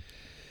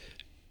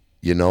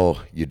 you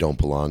don't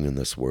belong in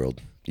this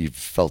world. You've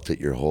felt it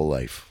your whole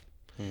life.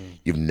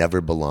 You've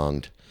never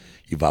belonged.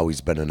 You've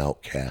always been an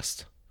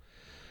outcast.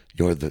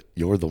 You're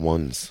the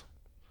ones.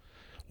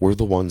 We're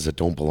the ones that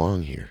don't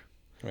belong here.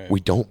 Right. We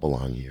don't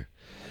belong here.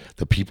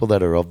 The people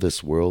that are of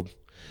this world,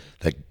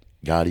 that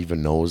God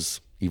even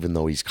knows, even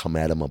though he's come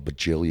at them a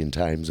bajillion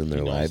times in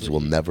their lives, will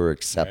never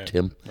accept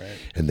him. Right.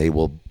 And they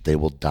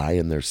will die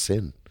in their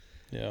sin.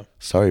 Yeah.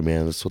 Sorry,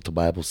 man, that's what the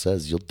Bible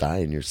says. You'll die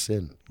in your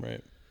sin.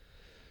 Right.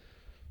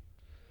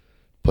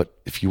 But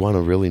if you want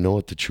to really know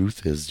what the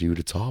truth is, dude,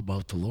 it's all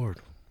about the Lord.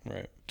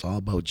 Right. It's all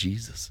about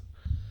Jesus.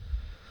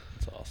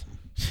 That's awesome.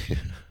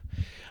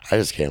 I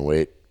just can't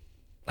wait.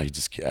 I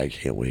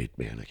can't wait,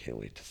 man. I can't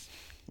wait.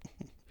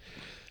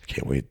 I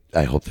can't wait.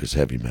 I hope there's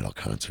heavy metal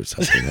concerts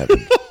up in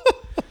heaven.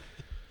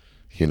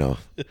 You know,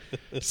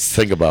 just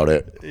think about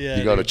it. Yeah,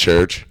 you go to dude.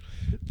 church.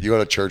 You go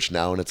to church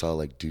now, and it's all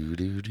like do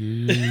do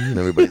do, and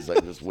everybody's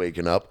like just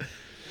waking up.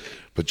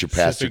 But your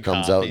pastor Sipping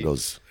comes out coffee. and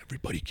goes,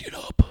 "Everybody get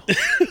up."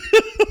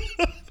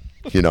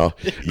 You know,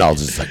 and I'll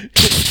just like,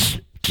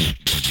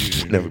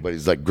 and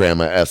everybody's like,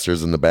 Grandma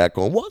Esther's in the back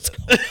going, "What's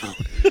going on?"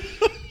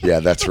 Yeah,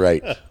 that's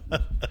right.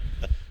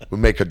 We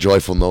make a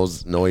joyful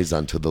noise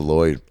unto the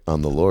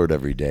Lord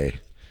every day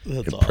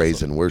That's in awesome.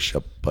 praise and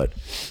worship. But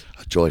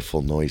a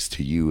joyful noise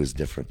to you is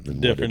different than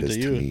Different what it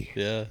is to to you. me.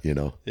 Yeah. You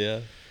know,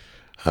 Yeah.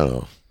 I don't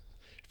know.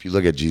 If you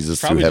look at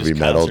Jesus Probably through heavy just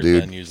metal, concert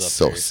dude, venues up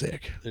so there.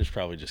 sick. There's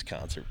probably just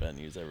concert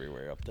venues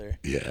everywhere up there.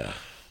 Yeah,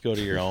 Go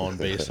to your own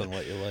based on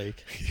what you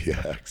like.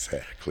 yeah,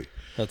 exactly.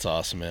 That's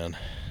awesome, man.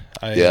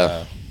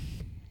 Yeah.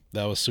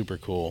 That was super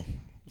cool.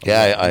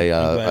 Yeah, I'm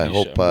glad I you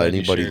hope I'm glad you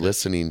anybody shared it.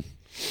 listening,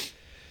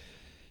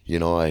 you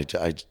know, I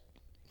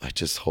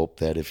just hope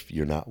that if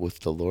you're not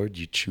with the Lord,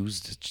 you choose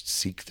to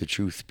seek the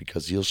truth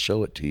because He'll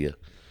show it to you.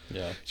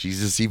 Yeah.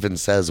 Jesus even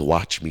says,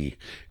 "Watch me,"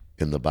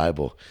 in the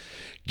Bible.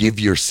 Give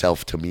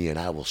yourself to me, and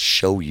I will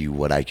show you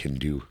what I can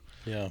do.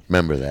 Yeah.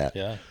 Remember that,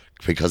 Yeah.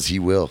 because He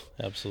will.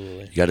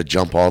 Absolutely. You got to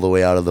jump all the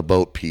way out of the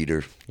boat,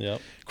 Peter.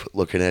 Yep. Quit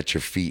looking at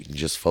your feet and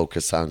just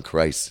focus on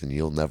Christ, and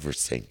you'll never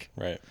sink.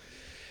 Right.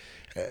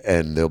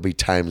 And there'll be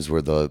times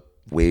where the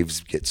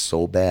waves get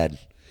so bad,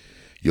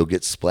 you'll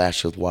get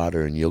splashed with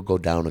water and you'll go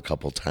down a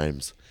couple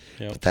times.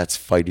 Yep. But that's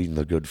fighting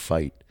the good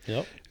fight.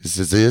 Yep. This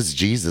is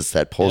Jesus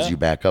that pulls Yeah. you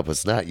back up.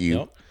 It's not you.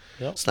 Yep.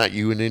 Yep. It's not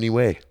you in any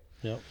way.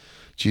 Yep.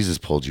 Jesus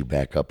pulled you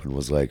back up and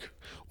was like,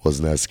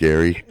 "Wasn't that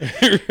scary?"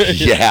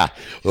 Yeah.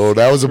 Oh,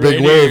 that was a big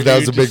Right wave. here, That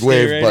was dude. a big Just stay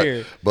wave. right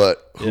here.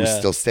 But who's Yeah.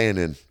 still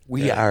standing?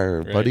 We Yeah.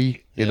 are, Right. buddy.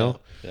 You Yeah. know?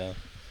 Yeah.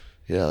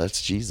 Yeah,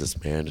 that's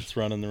Jesus, man. It's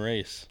running the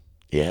race.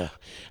 Yeah.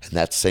 And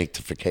that's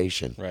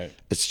sanctification. Right.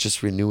 It's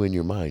just renewing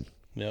your mind.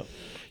 Yep.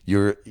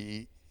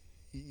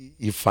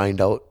 You find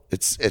out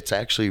it's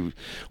actually,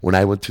 when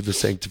I went through the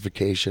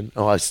sanctification,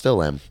 I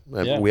still am.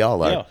 Yeah. We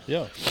all are.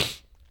 Yeah.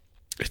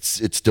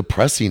 It's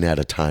depressing at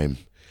a time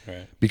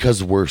Right.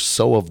 because we're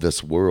so of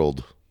this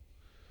world.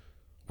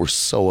 We're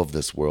so of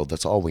this world.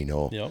 That's all we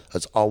know. Yep.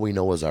 That's all we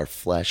know is our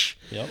flesh.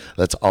 Yep.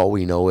 That's all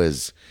we know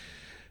is,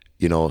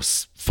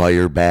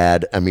 fire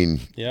bad. I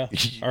mean, Yeah.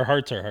 Our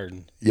hearts are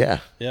hardened. yeah.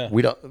 Yeah.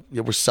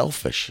 We're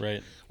selfish.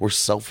 Right. We're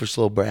selfish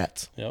little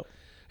brats, Yep.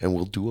 and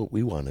we'll do what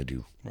we want to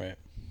do. Right.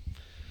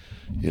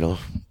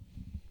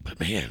 But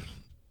man,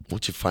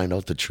 once you find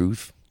out the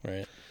truth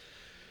Right.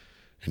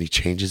 and He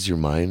changes your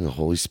mind, the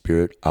Holy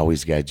Spirit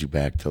always guides you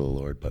back to the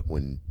Lord. But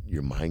when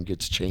your mind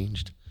gets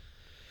changed,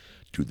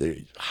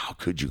 how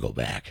could you go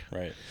back?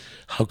 Right.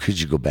 How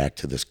could you go back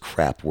to this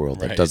crap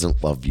world that Right.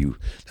 doesn't love you,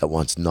 that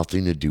wants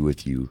nothing to do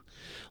with you?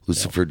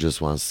 Lucifer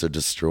just wants to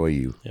destroy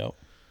you. Yep.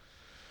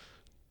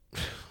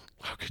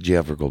 How could you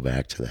ever go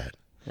back to that?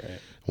 Right.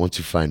 Once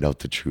you find out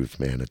the truth,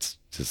 man, it's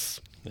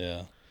just,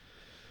 Yeah.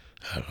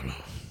 I don't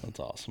know. That's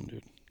awesome,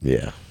 dude.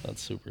 Yeah.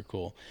 That's super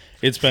cool.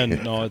 It's been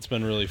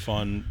really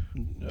fun.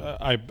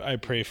 I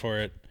pray for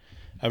it.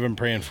 I've been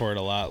praying for it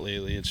a lot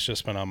lately. It's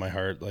just been on my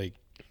heart. Like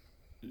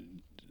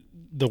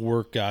the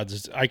work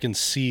I can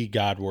see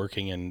God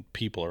working in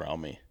people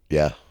around me,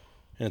 Yeah.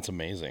 and it's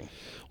amazing.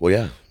 Well,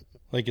 yeah.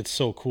 Like it's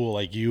so cool.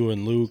 Like you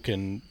and Luke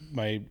and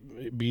my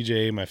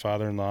BJ, my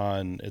father-in-law,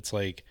 and it's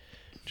like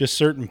just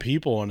certain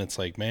people, and it's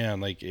like, man,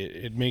 like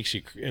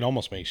it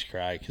almost makes you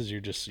cry because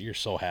you're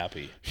so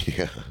happy.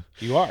 Yeah.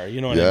 You are,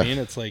 you know what Yeah. I mean?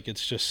 It's like,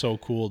 it's just so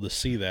cool to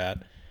see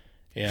that.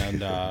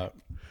 And,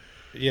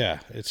 yeah,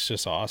 it's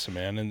just awesome,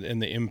 man.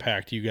 And the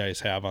impact you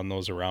guys have on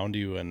those around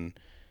you and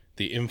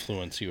the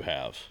influence you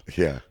have.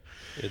 Yeah.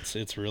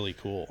 It's really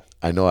cool.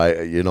 I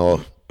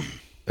know.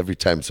 Every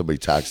time somebody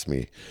talks to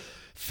me,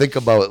 think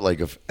about it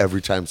like if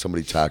every time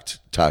somebody talked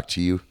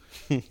to you,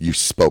 you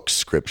spoke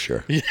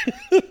scripture.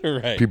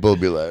 Right. People will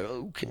be like,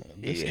 okay,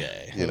 This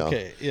guy. you know.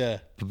 Okay. Yeah.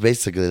 But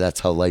basically, that's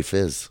how life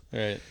is.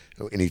 Right.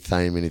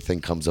 Anytime anything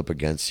comes up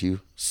against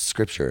you,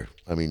 scripture.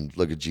 I mean,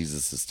 look at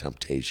Jesus'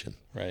 temptation.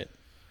 Right.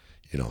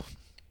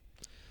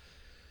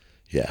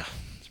 Yeah.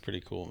 It's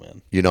pretty cool,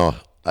 man.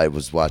 I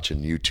was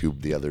watching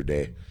YouTube the other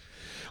day.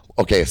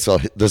 Okay, so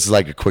this is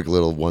like a quick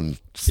little 1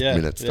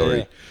 minute story.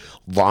 Yeah.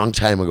 Long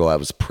time ago, I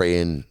was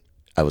praying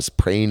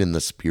in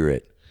the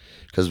Spirit,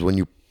 because when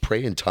you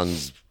pray in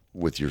tongues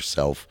with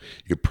yourself,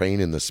 you're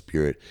praying in the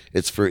Spirit.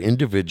 It's for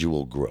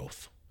individual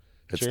growth.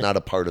 It's Sure. not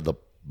a part of the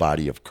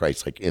body of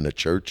Christ, like in a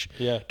church,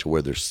 Yeah. to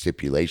where there's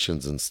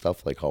stipulations and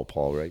stuff, like how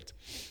Paul writes.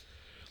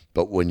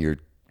 But when you're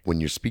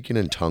speaking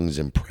in tongues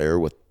in prayer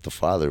with the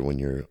Father, when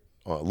you're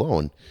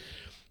alone,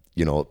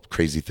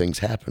 crazy things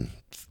happen.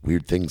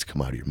 Weird things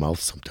come out of your mouth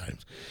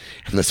sometimes.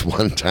 And this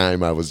one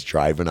time I was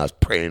driving, I was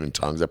praying in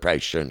tongues. I probably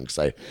shouldn't, because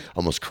I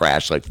almost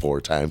crashed like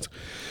 4 times.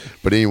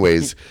 But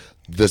anyways,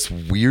 this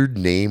weird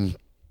names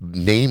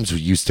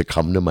used to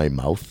come to my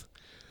mouth.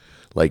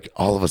 Like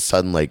all of a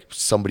sudden, like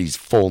somebody's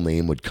full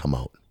name would come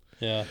out.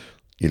 Yeah.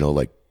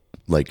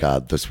 Like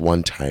this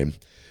one time,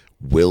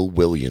 Will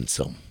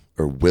Williamson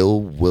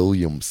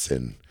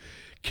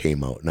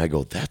came out. And I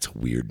go, that's a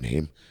weird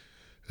name.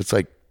 It's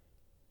like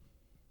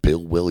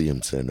Bill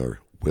Williamson or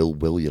Will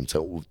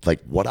Williamson.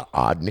 Like, what an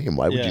odd name.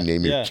 Why would Yeah, you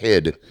name your yeah.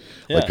 kid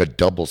like Yeah. a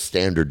double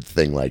standard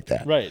thing like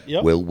that? Right,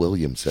 yep. Will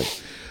Williamson.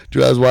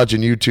 Dude, I was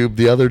watching YouTube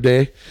the other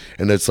day,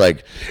 and it's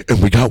like,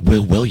 and we got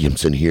Will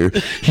Williamson here.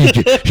 He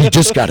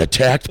just got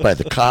attacked by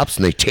the cops,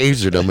 and they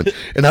tasered him.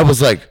 And I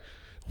was like,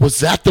 was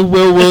that the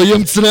Will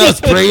Williamson I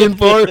was praying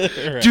for?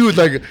 Dude,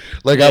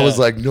 like I was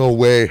like, no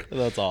way.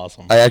 That's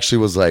awesome. I actually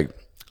was like,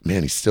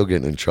 man, he's still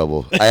getting in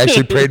trouble. I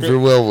actually prayed for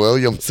Will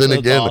Williamson That's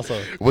again.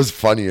 awesome. It was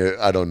funny.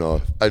 I don't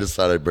know. I just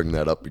thought I'd bring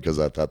that up because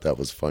I thought that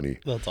was funny.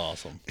 That's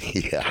awesome.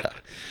 Yeah.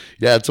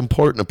 Yeah, it's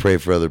important to pray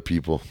for other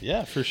people,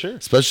 Yeah, for sure.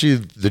 especially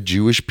the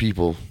Jewish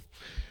people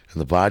and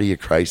the body of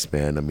Christ,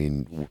 man. I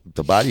mean,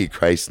 the body of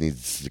Christ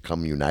needs to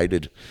come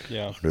united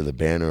Yeah. under the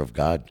banner of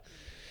God.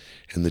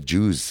 And the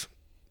Jews,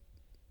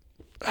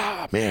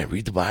 man,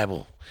 read the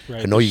Bible.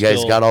 Right, I know you they're guys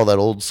still- got all that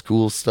old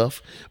school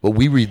stuff, but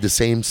we read the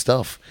same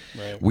stuff.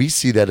 Right. We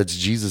see that it's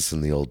Jesus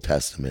in the Old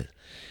Testament.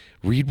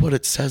 Read what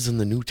it says in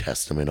the New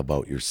Testament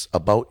about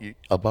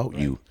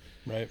you.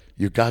 Right.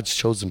 You're God's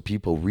chosen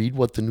people. Read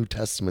what the New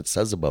Testament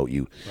says about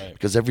you. Right.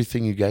 Because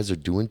everything you guys are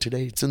doing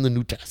today, it's in the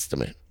New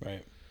Testament.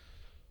 Right.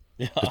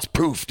 Yeah. It's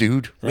proof,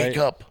 dude. Wake Right.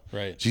 up.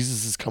 Right.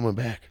 Jesus is coming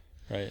back.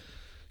 Right.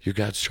 You're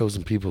God's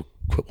chosen people.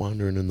 Quit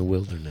wandering in the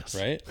wilderness.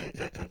 Right.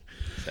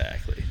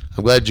 Exactly.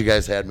 I'm glad you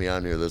guys had me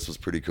on here. This was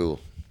pretty cool.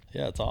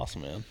 Yeah, it's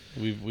awesome, man.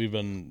 We've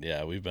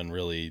been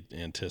really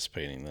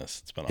anticipating this.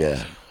 It's been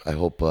Yeah.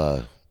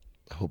 awesome.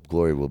 I hope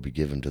glory will be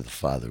given to the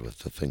Father with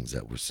the things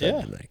that were said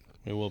Yeah. tonight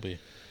It will be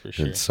for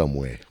sure. in some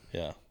way.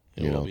 Yeah.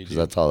 It You will know, be. because Dude.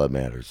 that's all that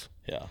matters.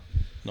 Yeah.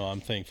 No, I'm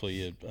thankful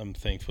you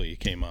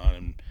came on,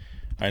 and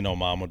I know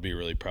Mom would be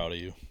really proud of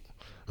you.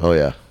 Oh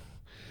yeah.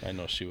 I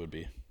know she would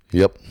be.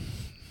 Yep.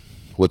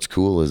 What's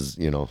cool is,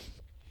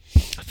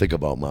 I think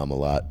about Mom a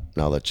lot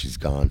now that she's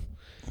gone.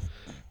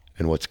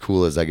 And what's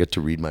cool is I get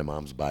to read my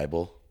mom's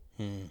Bible.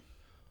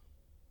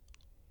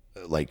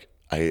 Like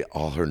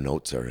all her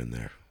notes are in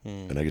there.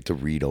 And I get to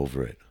read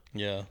over it.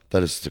 Yeah.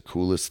 That is the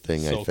coolest thing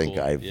So I think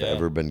cool. I've Yeah.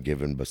 ever been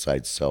given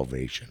besides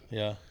salvation.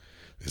 Yeah.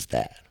 Is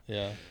that.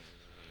 Yeah.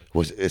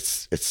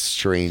 It's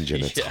strange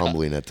and it's Yeah.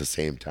 humbling at the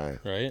same time.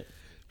 Right.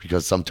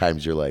 Because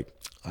sometimes you're like,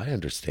 I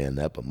understand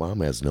that, but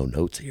Mom has no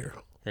notes here.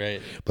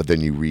 Right. But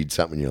then you read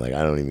something and you're like,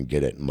 I don't even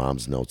get it. And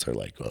Mom's notes are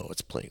like, oh,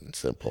 it's plain and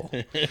simple.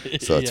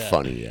 So it's Yeah.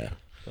 funny, yeah.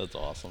 That's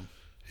awesome.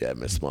 Yeah,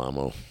 Miss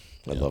Mamo.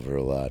 I love her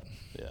a lot.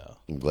 Yeah.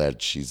 I'm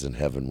glad she's in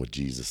heaven with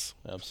Jesus.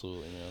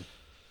 Absolutely, man.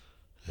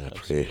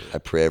 And I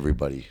pray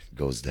everybody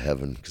goes to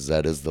heaven because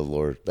that is the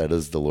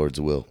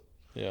Lord's will.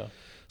 Yeah.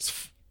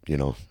 If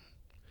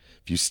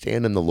you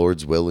stand in the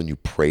Lord's will and you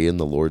pray in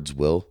the Lord's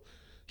will,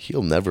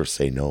 He'll never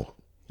say no.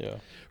 Yeah.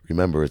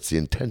 Remember, it's the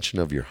intention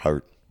of your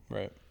heart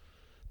Right.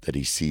 that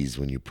He sees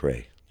when you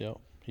pray. Yeah.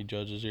 He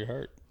judges your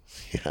heart.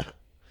 Yeah.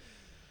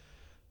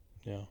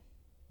 Yeah.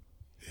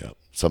 Yeah.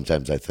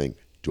 Sometimes I think,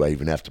 do I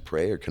even have to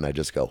pray or can I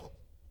just go?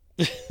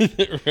 Right.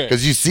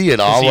 Because you see it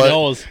all. He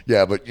knows.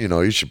 Yeah, but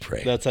you should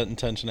pray. That's that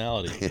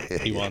intentionality.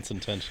 He wants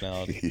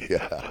intentionality.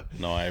 Yeah.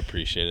 No, I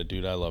appreciate it,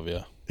 dude. I love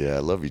you. Yeah, I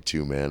love you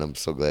too, man. I'm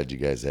so glad you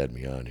guys had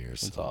me on here.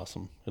 It's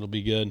awesome. It'll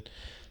be good.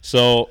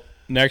 So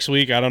next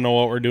week, I don't know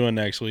what we're doing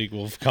next week.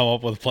 We'll come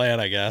up with a plan,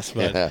 I guess.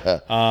 But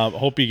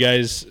hope you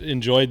guys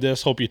enjoyed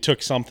this. Hope you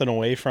took something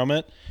away from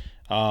it.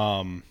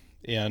 Yeah,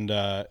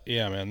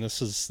 man, this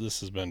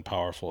has been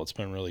powerful. It's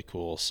been really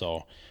cool.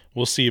 So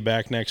we'll see you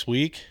back next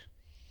week.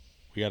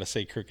 We got to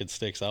say Crooked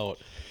Stix out.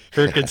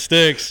 Crooked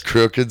Stix.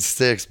 Crooked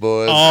Stix,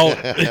 boys. Oh.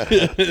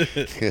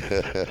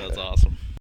 That's awesome.